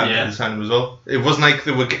at the time. Yeah. At the time as well. It wasn't like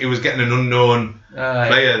it was getting an unknown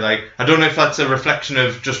player. Like I don't know if that's a reflection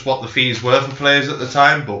of just what the fees were for players at the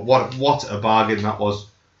time, but what a bargain that was.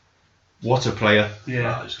 What a player. Yeah.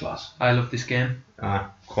 That was class. I love this game.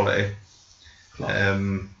 Quality.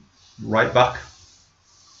 Class. Right back.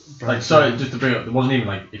 Like, sorry, just to bring up, there wasn't even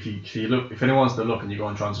like if you look, if anyone wants to look and you go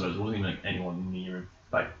on transfers, there wasn't even like anyone near him,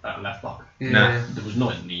 like at left back. Yeah. Nah. There was no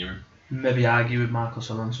one near him. Maybe argue with Marcos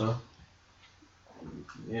Alonso.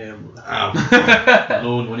 Yeah, Um,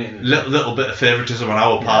 loan, wasn't it? little bit of favouritism on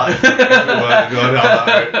our part. If we were to go down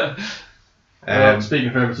that route. Speaking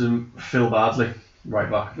of favouritism, Phil Bardsley,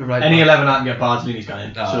 right back. Right Any back. 11 I can get Bardsley, he's going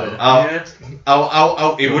in. So,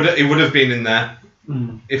 It would have been in there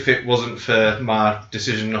mm, if it wasn't for my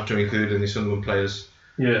decision not to include any Sunderland players.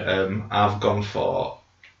 yeah. I've gone for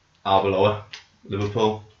Arbeloa,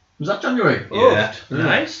 Liverpool, Was that January? Yeah.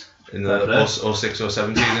 Nice. in Fair the play.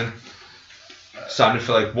 06-07 season. Signed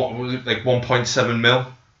for like what was it, like 1.7 mil.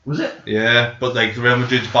 Was it? Yeah, but like Real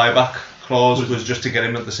Madrid's buyback clause was just to get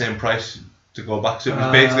him at the same price to go back. So it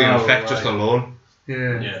was basically in effect just a loan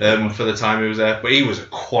Yeah. for the time he was there. But he was a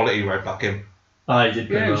quality right back in. I did.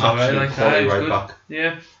 Yeah, it was Yeah, alright. Absolute Like quality that. right Good. back.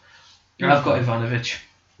 Yeah. I've got Ivanovic.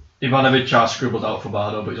 Ivanovic I scribbled out for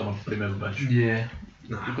Bardo, but he's on a pretty middle bench. Yeah.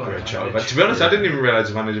 Nah, You've got great Ivanovic. shout. But to be honest, I didn't even realise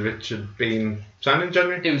Ivanovic had been signed in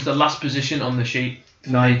January. It was the last position on the sheet.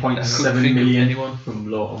 9.7 think of million anyone. from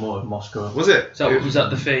Lokomotiv Moscow. Was it? Was that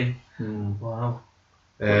the fee? Mm. Wow.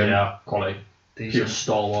 Yeah, quality. Pure Decent.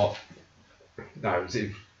 stalwart. No, it was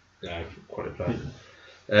quality player.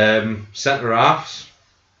 Centre halves,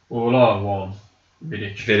 Ola won.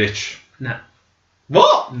 Vidic. Vidic. Nah.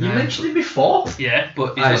 What? You mentioned him before. Yeah,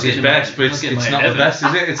 but he's Ah, not it's his getting best, my- but it's getting not my the 11. best,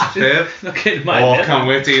 is it? It's a fave. Not getting my Oh, I 11. can't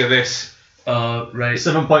wait to hear this. Right.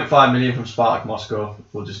 7.5 million from Spartak Moscow.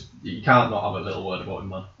 You can't not have a little word about him,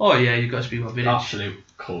 man. Oh yeah, you've got to speak about Vidic. Absolute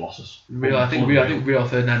colossus. I think Rio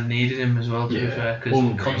Ferdinand needed him as well. To be Yeah. fair,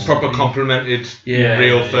 Unreal. because Proper complimented Yeah,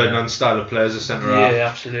 Rio yeah, Ferdinand style of players as centre half. Yeah,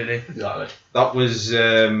 absolutely. Exactly. That was,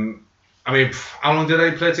 how long did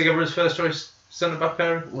they play together as first choice centre back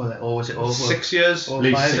pairing? Well, or was it over? 6 years. Or At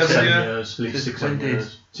least 5, 6, 7 7 years. years. At least 6, When 7 did-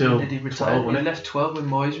 years. Till Did he retire? 12, He wasn't it? left 12 when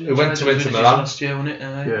Moyes was. He went to Vinicius Inter Milan. last year, wasn't it?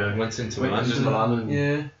 Yeah. Went into Went Milan, to didn't he? Milan and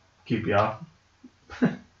Yeah. QPR.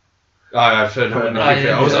 I've heard him. Ah,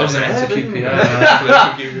 yeah, I was I was there. there to keep you.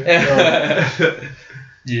 Yeah.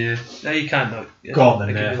 Yeah. No, you can't know. Yeah, Go on I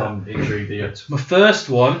then, can do if that. I'm intrigued here. My first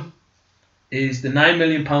one is the £9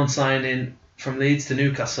 million signing from Leeds to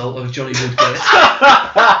Newcastle of Johnny Woodgate.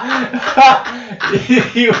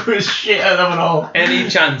 He was shit at them and all. Any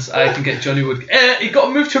chance I can get Johnny Woodgate? He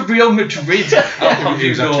got moved to Real Madrid He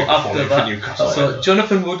was actually after falling for that. Newcastle. So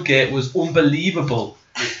Jonathan Woodgate was unbelievable.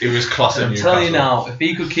 It was class at I'm Newcastle. telling you now, if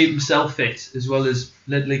he could keep himself fit, as well as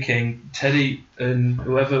Ledley King, Teddy, and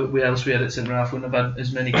whoever else we had at centre half, wouldn't have had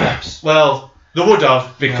as many caps. Well, they would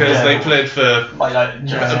have because Yeah. they played for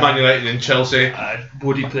Man United and Chelsea.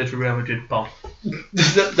 Woody played for Real Madrid, bomb.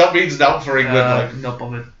 That means that for England. Like, Not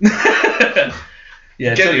bothered.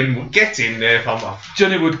 Yeah, get in there, fam.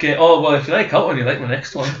 Johnny Woodgate. Oh well, if you like that one, you like my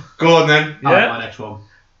next one. Go on then. Alright, my next one.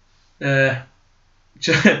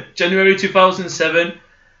 January 2007,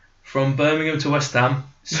 from Birmingham to West Ham,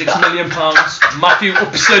 £6 million. Matthew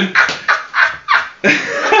Upson.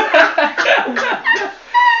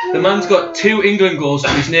 The man's got 2 England goals to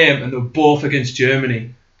his name, and they're both against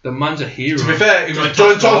Germany. The man's a hero. To be fair, he was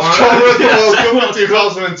joint top scorer at the World Cup in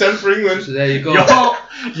 2010 for England. So there you go.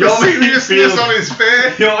 The seriousness on his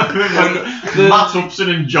face. Matt Upson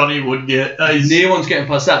and Johnny Woodgate. That is No one's getting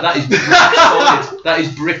past that. That is brick solid. That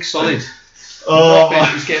is brick solid. Oh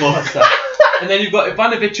Nobody's getting past that. And then you've got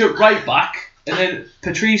Ivanovic at right back, and then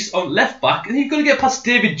Patrice on left back, and you've got to get past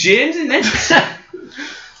David James in there.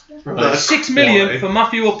 $6 million for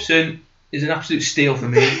Matthew Upson is an absolute steal for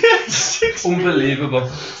me. Unbelievable.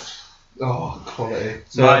 Oh, quality.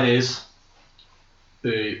 So Mine is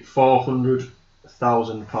the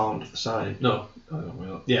 £400,000 signing. No, I don't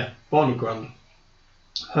know. Yeah, 400 grand.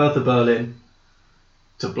 Hertha Berlin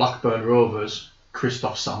to Blackburn Rovers.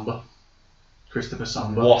 Christopher Samba.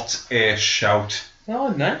 What a shout. oh,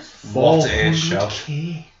 nice. What a shout.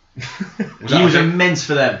 He was immense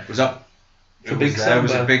for them. Was that For Big there? Sam.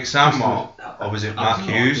 Was it Big Sam or was it Mark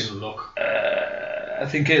Hughes? Look. I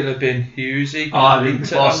think it'll have been Hughesy. Oh,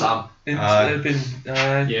 before Sam. It'll have been.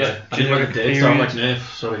 Yeah, but I didn't write the dates down like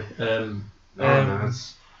Nath, sorry.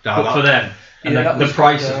 But for them, and yeah, that the was-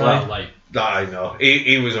 price as well, like. I know.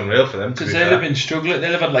 He was unreal for them. Because they'll have been struggling.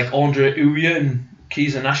 They'll have had like Andre Uya and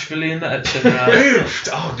Keys and Ashville in that at centre half.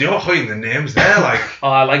 Oh, you're hiding the names there. Like, Oh,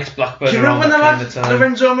 I liked Blackburn. do you remember when around they that had kind of time.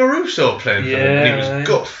 Lorenzo Maruso playing for them? He Yeah. was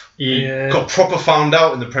guff. He Yeah. Got proper found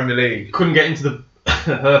out in the Premier League. couldn't get into the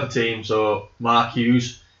Hertha team, so Mark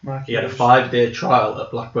Hughes, Mark he had a Hughes. 5-day trial at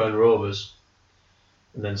Blackburn Rovers,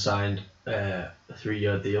 and then signed a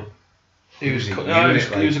 3-year deal. He was, He was a no, he was,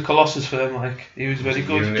 unit, he was a colossus for them. Like he was very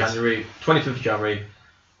good. unit. January 25th of January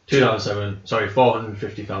 2007. Sorry,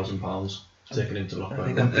 £450,000 taken into Blackburn.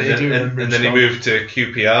 think And, I do remember then he him moved to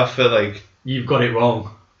QPR for like. You've got it wrong.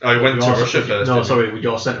 Oh, he went to Your- Russia first. No, didn't he? sorry, with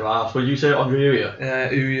your centre half. What did you say, Andre Uya?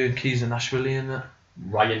 Uya and Keys and Ashville in that.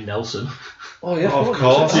 Ryan Nelson. Oh yeah, Of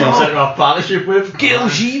course. Team centre half partnership with. Gail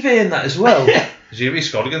Give in that as well. He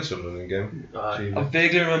scored against Sunderland in the game. I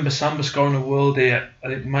vaguely remember Samba scoring a worldie at, I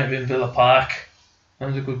think it might have been Villa Park. That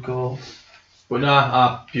was a good goal. But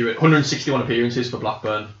nah, 161 appearances for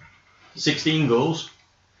Blackburn. 16 goals.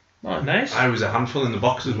 Oh, nice. I was a handful in the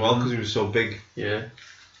box as well because he was so big. Yeah.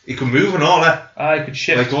 He could move and all that. I could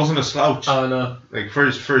shift. Like, wasn't a slouch. I know. Like for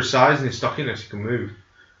his size and his stockiness, he can move.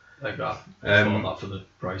 Like that. Um, Thought that for the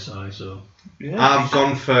price high, so. yeah, I've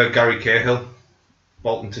gone for Gary Cahill,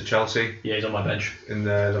 Bolton to Chelsea Yeah, he's on my bench. in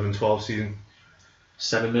the 11-12 season.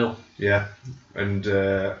 7 mil. Yeah, and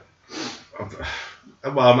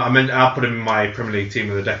I'll put him in my Premier League team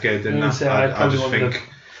of the decade. Didn't Yeah, so I'd I probably just want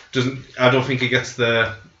think I don't think he gets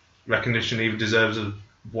the recognition he deserves of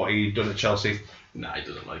what he done at Chelsea. Nah, he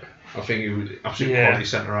doesn't like. I think he was absolutely Yeah. quality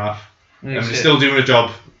centre half, and He's he's still doing a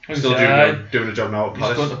job. Still Yeah, doing a job now at He's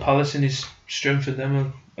gone Palace. to Palace and he's strengthened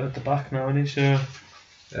them at the back now, isn't he? So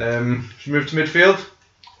Should we move to midfield?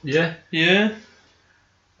 Yeah. yeah,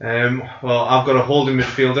 Well, I've got a holding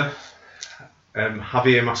midfielder,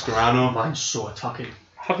 Javier Mascherano. Mine's so attacking.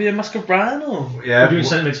 Javier Mascherano. Yeah, We're doing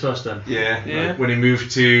centre mids first then. yeah. Yeah. Like when he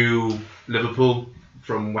moved to Liverpool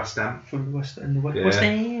from West Ham. From the West End. Yeah. West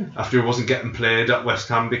End. After he wasn't getting played at West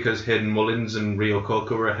Ham because Hayden Mullins and Rio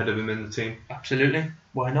Coco were ahead of him in the team. Absolutely.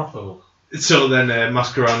 Why not? Oh. So then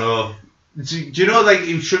Mascherano, do you know like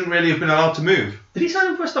he shouldn't really have been allowed to move? Did he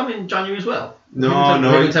sign with West Ham in January as well? No. Him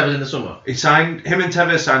and Tevez in the summer. Him and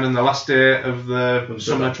Tevez signed on the last day of the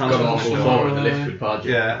summer Got transfer. off Summer, before in the lift with Pardew.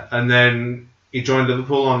 Yeah, and then he joined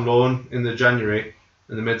Liverpool on loan in the January,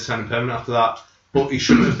 and they made the signing permanent after that. But he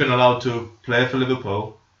shouldn't have been allowed to play for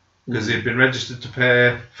Liverpool because he'd been registered to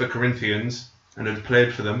play for Corinthians and had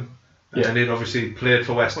played for them, and Yeah. then he'd obviously played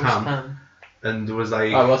for West Ham, and there was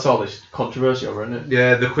like. Oh, that's all this controversy over, isn't it?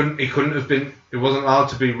 Yeah, he couldn't have been. He wasn't allowed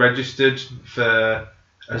to be registered for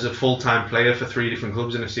as a full-time player for 3 different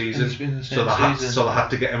clubs in a season. It's been the same So they season. had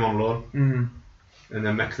to get him on loan Mm. and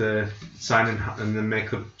then make the signing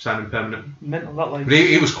permanent. Mental that like. But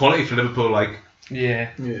he was quality for Liverpool. Like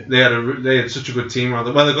Yeah. Yeah. they had such a good team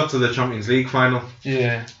around. Well, they got to the Champions League final.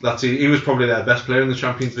 Yeah. He was probably their best player in the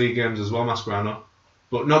Champions League games as well, Mascherano.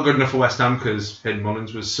 But not good enough for West Ham because Hayden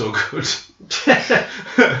Mullins was so good.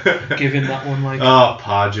 Give him that one like. Oh,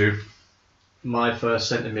 Pardew. My first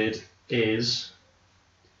centre mid is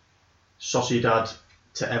Sociedad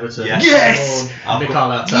to Everton. Yes! Oh, Mikel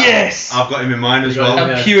Arteta. Yes. I've got him in mine as You got well.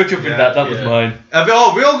 him, I'm pure with Yeah, that. That was yeah. mine. Have we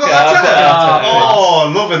all got Yeah, I've Arteta? got Arteta.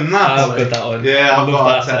 Oh, loving that. I've got that one. Yeah, I I've love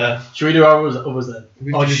got that. Arteta. Should we do ours then?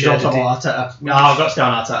 We Or just just drop shared on a Arteta? No, I've got to stay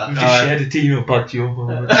on We Arteta. just shared a team up at you.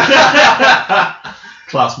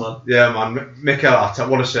 Class, man. Yeah, man. Mikel Arteta,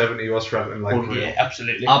 what a servant he was for Everton. Like, Unreal. Yeah,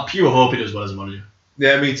 absolutely. I pure hope he does well as a manager.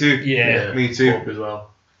 yeah, me too. Yeah. Me too. Hope as well.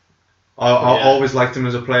 I Yeah. always liked him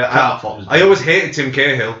as a player. Can't fault his I always hated Tim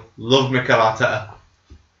Cahill. Loved Mikel Arteta.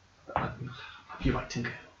 You like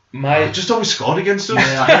Tinker. He My just always scored against us.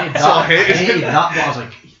 Yeah, I hated So I that. I hated hated him. that, but I was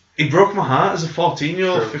like, He broke my heart as a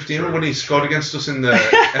 14-year-old, True, 15-year-old true. when he scored against us in the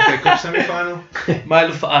FA Cup semi-final.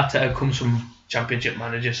 love for Arteta comes from Championship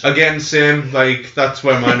managers. Again, same. Like that's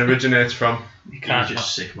where mine originates from. You he's can't.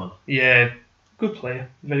 just sick, man. Yeah, good player.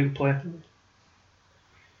 Very good player.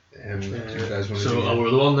 Do you guys want to So do I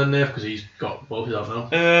were the one then, Dave, because he's got both his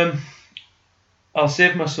out now. I'll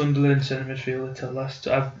save my Sunderland centre midfielder till last.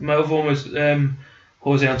 My other one was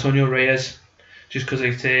Jose Antonio Reyes, just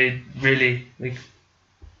because they really like.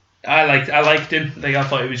 I liked him. Like I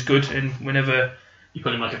thought he was good, and whenever You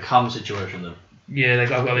put him in like a cam situation then. I've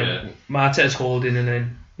got him. Marteta's holding, and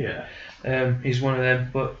then Yeah. he's one of them.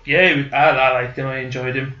 But yeah, I liked him. I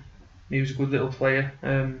enjoyed him. He was a good little player.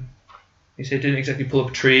 He said didn't exactly pull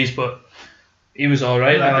up trees, but He was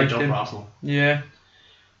alright. I Good liked job him. for Arsenal. Yeah.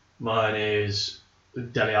 Mine is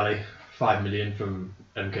Dele Alli, 5 million from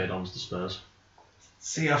MK Dons to Spurs.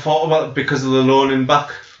 See, I thought about it because of the loaning back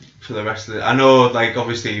for the rest of it. I know, like,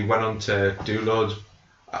 obviously he went on to do loads,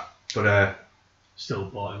 but Still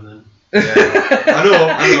bought him then. yeah, I know.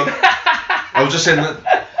 I was just saying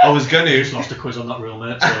that I was going Just to. lost a quiz on that rule,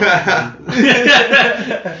 mate. So.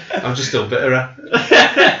 I'm just still bitter.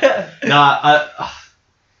 Nah,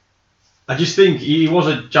 I just think he was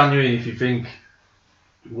a genuine. If you think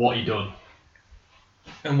what he done,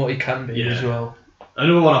 And what he can be Yeah. as well.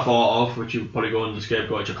 another one I thought of, which you probably go on the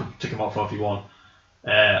scapegoat, which I could tick him off for if you want.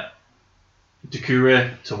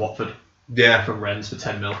 Doucouré to Watford Yeah, from Rennes for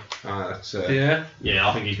 10 mil. that's Yeah. Yeah,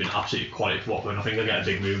 I think he's been absolutely quality for Watford. I think they'll get a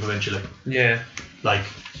big move eventually. Yeah. Like,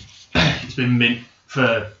 it's been mint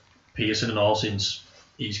for Pearson and all since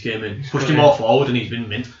he's came in. Pushed him more forward and he's been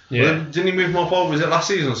mint. Well, didn't he move more forward? Was it last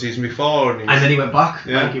season or season before? And then he went back.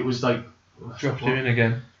 Yeah. Like, it was like... Dropped him in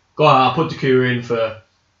again. Go on, I'll put Doucouré in for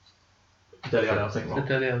Dele Alli, I'll take him For off.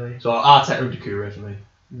 Dele Alli. So Arteta and Doucouré for me.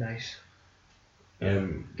 Nice. Get a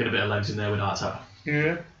bit of legs in there with Arteta.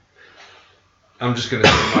 Yeah. I'm just going to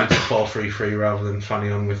say mine's 4-3-3 rather than fanny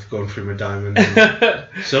on with going through my diamond.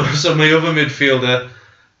 So my other midfielder,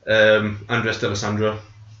 Andres D'Alessandro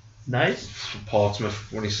Nice. from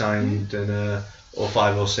Portsmouth when he signed in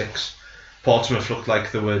 05-06. Portsmouth looked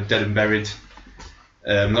like they were dead and buried.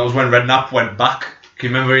 That was when Redknapp went back. Can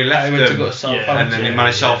you remember he left I went to them? go to Southampton. And then he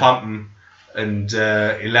managed Southampton, and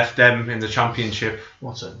he left them in the Championship.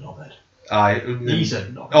 What's a knobhead? He's a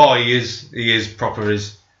knobhead. Oh, he is proper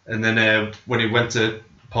is. And then when he went to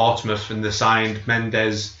Portsmouth and they signed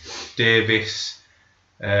Mendes, Davis,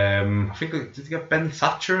 I think did they get Ben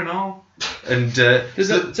Thatcher and all? And Is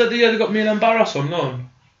that the year they got Milan Barros on loan?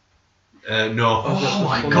 no. Oh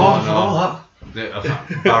my No, god, no. for all that. I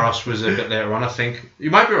think Barros was a bit later on, I think. You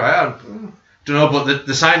might be right. I don't know, but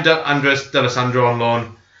they signed Andres D'Alessandro on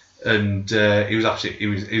loan, and he was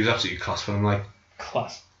absolutely class for them. Like,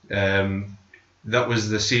 Class. that was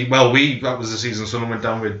the season Sunderland went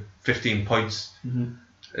down with 15 points,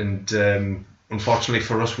 and unfortunately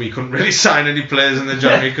for us, we couldn't really sign any players in the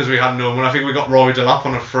January because we had no money. I think we got Roy Delap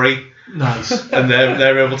on a free, Nice. and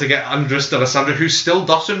they're able to get Andres D'Alessandro, who's still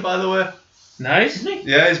dossing, by the way. Nice.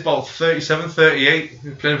 Yeah, he's about 37, 38.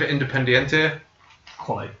 He's playing for Independiente.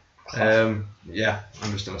 Quality. Yeah,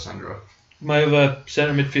 Andres D'Alessandro. My other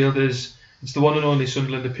centre midfielders, it's the one and only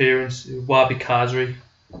Sunderland appearance, Wabi Kazri.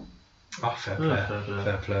 Oh, fair play. Yeah, fair play.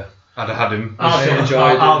 Fair play. I'd have had him.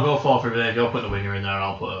 I'll go 4-3 there. If you'll put the winger in there,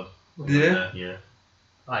 I'll put a... Yeah? Yeah.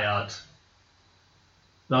 I had...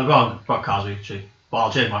 No, go on. Got Kazi, actually. But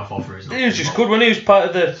I'll change my 4-3. He was just good when he was part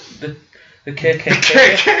of the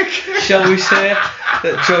KKK, shall we say,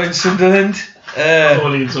 that joined Sunderland.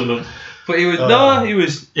 Only in Sunderland. But he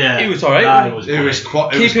was Yeah. he was alright. Nah, it was It was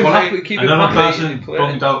quality. quite. Keep him happy. Keep him Another happy. person He played.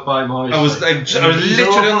 bumped out by Moyes. I was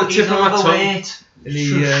literally on the tip of my tongue. And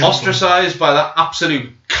he Ostracised by that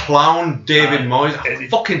absolute clown David Moyes. I he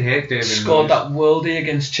fucking hate David scored Moyes. that worldie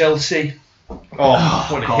against Chelsea. Oh,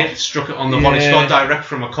 when God. he struck it on the volley. Yeah. Scored direct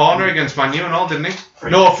from a corner against Man U and all, didn't he?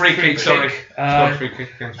 Free kick, sorry. Aye. Scored free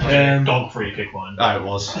kick against Man U. Dog free kick one. It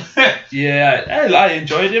was. Yeah, I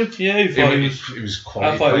enjoyed him. Yeah, I thought he was. It was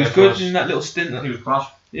quality. I thought he was player for good us. in that little stint. He was class.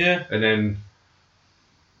 Yeah. And then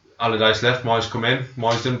Allardyce left, Moyes come in.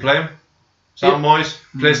 Moyes didn't play him. Sam Moyes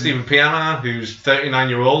played Stephen Piana, who's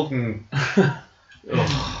 39-year-old, and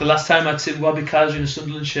The last time I'd seen Wabi Kazri in a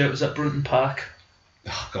Sunderland shirt was at Brunton Park,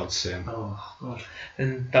 oh, God's sake. Oh, God.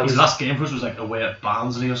 and that His was last game for us was like away at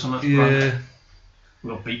Barnsley or something. yeah. We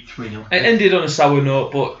got beat 3-0. It ended on a sour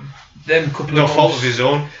note, but them couple No of fault months, of his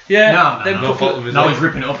own. yeah, No, them no No couple fault of his Now own. he's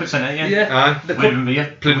ripping it up at St Etienne. yeah, Aye. the, Leaving me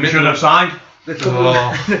here. Played We mid- should have signed. the couple,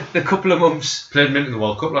 Oh. the couple of months Played mint in the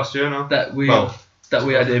World Cup last year, no? that we Well.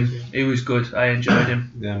 had him, he was good. I enjoyed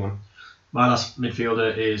him. Yeah, man. My last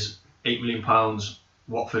midfielder is £8 million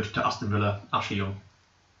Watford to Aston Villa, Ashley Young.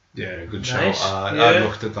 Yeah, good Nice. shout. Yeah. I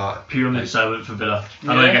looked at that. Purely silent for Villa. I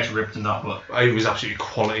know Yeah. he gets ripped in that, but He was absolutely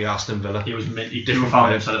quality Aston Villa. he was he Different different found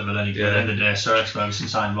player. himself at Villa. And Yeah. at the end of the day, Sir Alex Ferguson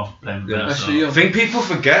signed him off playing for Villa. Yeah. So. I think people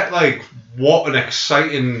forget what an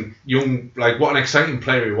exciting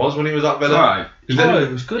player he was when he was at Villa. Alright. Oh,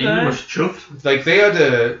 it was good. He was chuffed. Like they had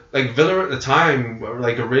Villa at the time were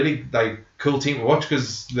like a really cool team to watch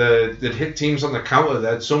because they'd hit teams on the counter. They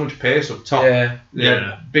had so much pace up top. Yeah, They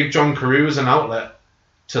Yeah. had Big John Carew as an outlet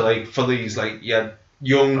to for these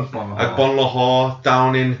Young, Bon Lahore,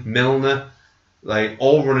 Downing, Milner. like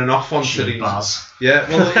all running off onto Cheap these. bars. Yeah,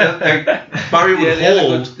 well, Barry would they had a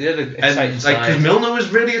hold, good- they had an and exciting like side. because Milner was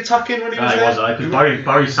really attacking when he was He there. was, because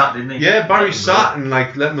Barry sat, didn't he? Yeah, Barry sat and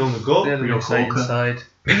like let Milner go. They had an Real exciting corker. side.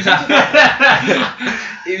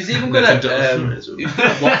 He was even good Nathan at Dutton as well. he was good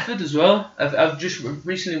at Watford as well. I've just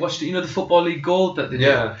recently watched it. You know the Football League Gold that they did.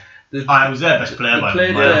 Yeah. I was their best player He by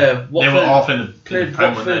played, the way. They Watford- were awful in the played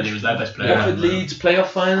Prem, weren't Watford- they? He was their best player. Watford Leeds playoff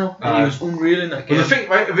final, and he Aye. was unreal in that game. Well, the thing,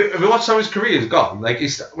 right, if you watch how his career's gone, like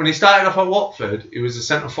when he started off at Watford, he was a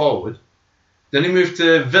centre forward. Then he moved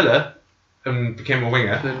to Villa and became a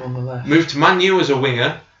winger. Played on the left. Moved to Man U as a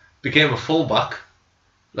winger, became a fullback,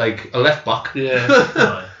 like a left back. Yeah,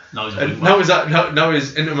 Now he's a And wing now back. now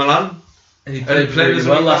he's Inter Milan. and he he played played really as a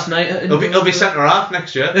well wing last back. night. At He'll be centre half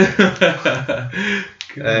next year.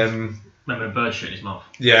 Remember a bird shit in his mouth.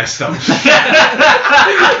 Yes, that was.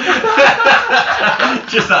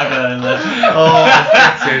 Just that guy in there. Oh,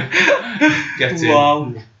 get in.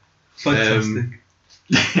 Wow,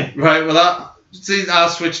 fantastic. Right, well I'll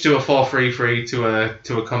switch to a 4-3-3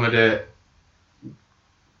 to accommodate,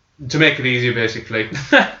 to make it easier basically.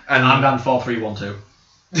 And I'm going 4-3-1-2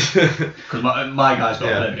 because my guy's got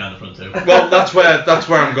to play behind the front too. well, that's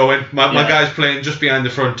where I'm going. My Yeah. guy's playing just behind the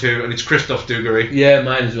front two, and it's Christophe Dugarry. Yeah,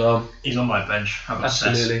 mine as well. He's on my bench. I've got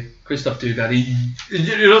Absolutely, Christophe Dugarry.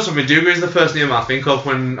 You know something, Dugarry's the first name I think of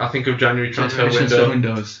when I think of January transfer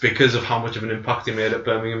window, because of how much of an impact he made at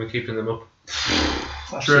Birmingham and keeping them up.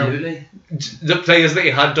 Absolutely. The players that he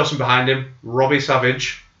had dotting behind him: Robbie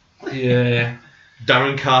Savage, Yeah.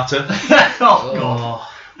 Darren Carter, Oh god.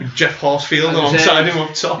 Jeff Horsfield I was alongside saying, him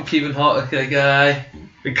up top, Keeping hot guy.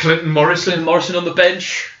 and Clinton Morrison. Clint Morrison on the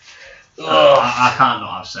bench. I can't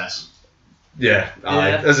not have Cess. Yeah,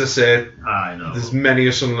 Yeah. as I say, I know. there's many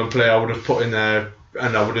a Sunderland player I would have put in there,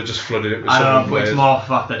 and I would have just flooded it with I know, Sunderland but it's players. more the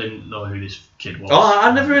fact I didn't know who this kid was. Oh,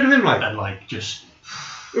 I never heard of him. Like, And like just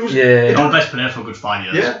it was, Yeah. our best player for a good 5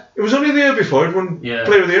 years. yeah, it was only the year before he'd won Yeah.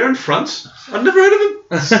 Player of the Year in France. I'd never heard of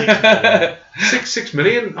him. 6 million. 6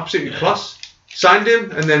 million, absolutely class. Signed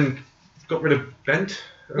him and then got rid of Bent.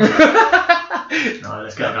 No,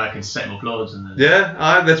 let's get a guy who can set him up loads and then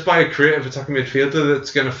Yeah, let's buy a creative attacking midfielder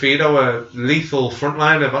that's going to feed our lethal front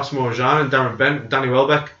line of Asmo Jean and Darren Bent, Danny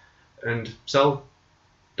Welbeck, and sell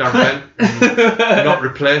Darren Bent and not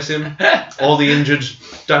replace him. Or the injured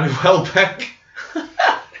Danny Welbeck.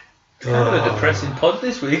 Kind of a depressing pod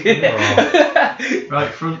this week.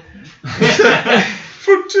 right front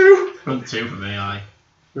Front two. front two for me. Aye.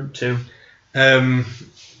 Group 2.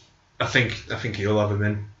 I think he'll have him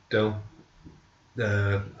in, Dill.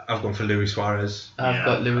 I've gone for Luis Suarez. I've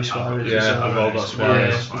got Luis Suarez. Yeah, as well. I've all got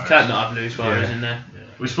Suarez. Yeah, you can't not have Luis Suarez Yeah. in there. Yeah.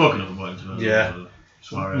 We've spoken of him once. haven't we? Yeah.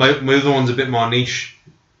 Suarez. My other one's a bit more niche.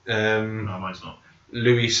 No, mine's not.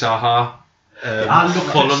 Louis Saha. I love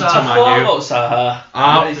Fulham Saha. to I thought Man U. about Saha.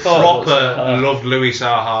 I thought about proper Saha. loved Louis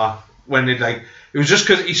Saha when it was just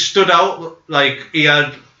because he stood out, like he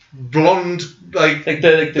had blonde like Like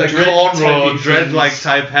the cornrow dread dread like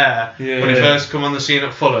type hair Yeah. when he first come on the scene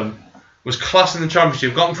at Fulham. Was class in the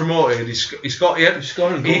Championship, got him promoted.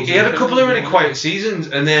 He had a couple of really quiet seasons,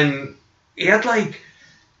 and then he had like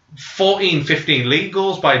 14, 15 league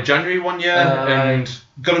goals by January one year, and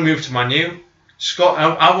got to move to Man U. Scott,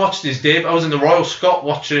 I watched his debut. I was in the Royal Scot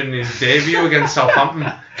watching his debut against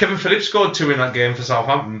Southampton. Kevin Phillips scored 2 in that game for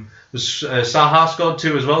Southampton. Saha scored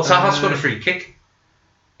 2 as well. Saha scored a free kick.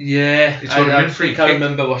 Yeah, It's got a I mid-free think I kick.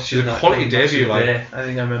 remember watching It's a that quality game, debut, like. yeah, I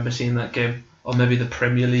think I remember seeing that game. Or maybe the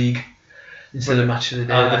Premier League. Instead of Match of the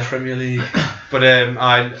Day, the Premier League. But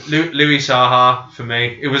Louis Saha for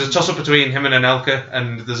me. It was a toss up between him and Anelka,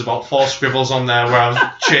 and there's about 4 scribbles on there where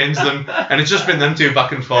I've changed them, and it's just been them two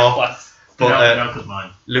back and forth. But Anelka's mine.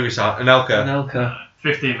 Louis Saha, Anelka. Anelka.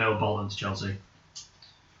 15 mil Bolton to Chelsea.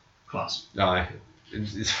 Class. Aye.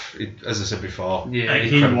 As I said before. Yeah, Like,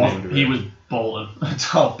 he was Bolton. That's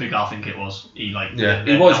how big I think it was. He like Yeah.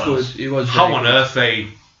 he was good. He was. How very on good. earth they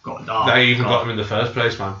even got him in the first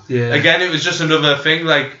place, man. Yeah. Again, it was just another thing,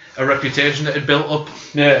 like a reputation that had built up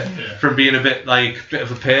Yeah. from being a bit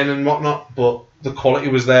of a pain and whatnot, but the quality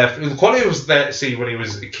was there. The quality was there to see when he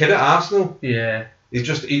was a kid at Arsenal. Yeah.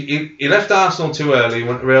 He left Arsenal too early,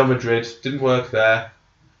 went to Real Madrid, didn't work there,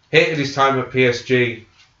 hated his time at PSG,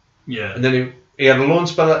 Yeah. and then he had a loan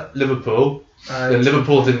spell at Liverpool. Then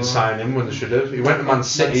Liverpool didn't sign him when they should have. He went to Man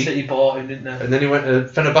City. Man City bought him, didn't they? And then he went to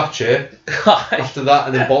Fenerbahce after that,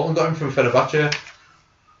 and then Bolton got him from Fenerbahce.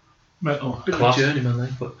 Metal. Bit of a Class. journeyman,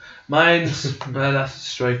 like. But mine's my last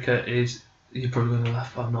striker is. You're probably going to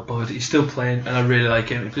laugh, but I'm not bothered. He's still playing, and I really like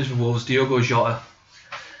him. He plays for Wolves. Diogo Jota.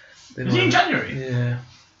 Is he in January? Yeah,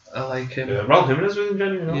 I like him. Raul Jimenez was in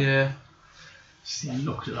January. Yeah. He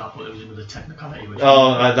looked at that, but it was another technicality. Which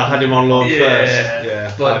Oh, they had him on loan Yeah. first.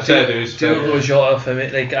 Yeah, But fair dues, fair Diogo dues. Jota for me,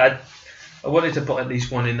 like I wanted to put at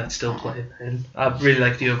least one in that's still playing. And I really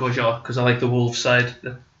like Diogo Jota because I like the Wolves side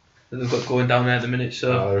that they've got going down there at the minute.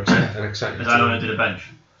 So Oh, an exciting Because I team. only did a bench.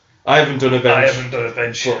 I haven't done a bench. I haven't done a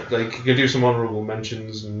bench. But like, you can do some honourable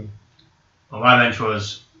mentions and. Well, my bench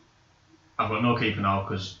was, I've got no keeper now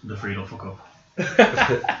because the three will fuck up.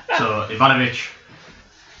 So Ivanovic,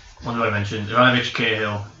 what do I mention? Ivanovic,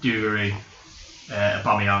 Cahill, Dugarry,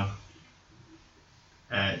 Aubameyang,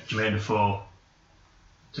 Jermaine Defoe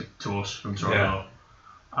to us from Toronto,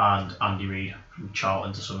 and Andy Reid from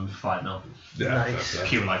Charlton to Sunderland for 5-0. Yeah, Nice. fair play.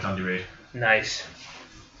 Pure like Andy Reid. Nice,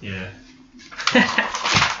 Yeah.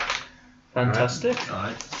 fantastic.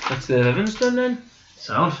 Alright. That's the 11's done then.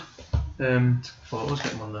 Sound. Photos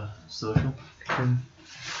Get them on the social.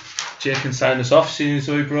 Jay can sign us off, seeing as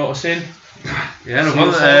though he brought us in. Yeah, no See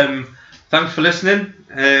you problem. Thanks for listening.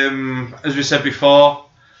 As we said before,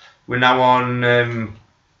 we're now on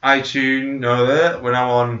iTunes. No, we're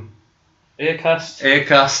now on Aircast.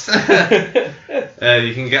 Acast.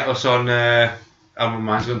 You can get us on. Oh,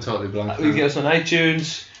 mine's gone totally blank. You can get us on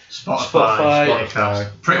iTunes. Spotify. Spotify.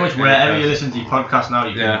 Pretty much wherever you listen to your podcast now,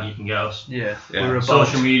 you Yeah. can get us. Yeah, Yeah. we're about.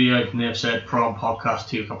 Social media, they've said Prawn Podcast,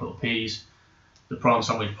 2 capital P's. The Prawn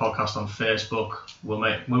Sandwich Podcast on Facebook. We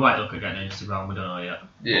might look at getting Instagram. We don't know yet.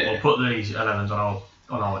 Yeah. But we'll put these 11s on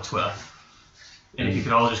our Twitter. And if you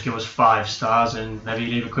could all just give us 5 stars and maybe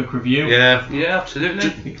leave a quick review. Yeah. Yeah, absolutely.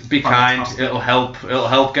 Be kind. Fantastic. It'll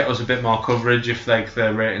help get us a bit more coverage if like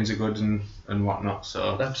the ratings are good and whatnot.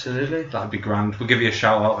 So Absolutely. that'd be grand. We'll give you a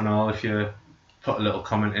shout out and all if you put a little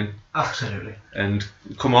comment in. Absolutely. And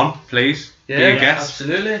come on, please. Yeah, be a guest.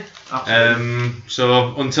 absolutely. Absolutely.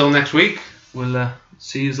 So until next week. We'll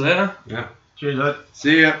see you later. Yeah. Cheers, mate.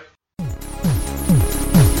 See ya.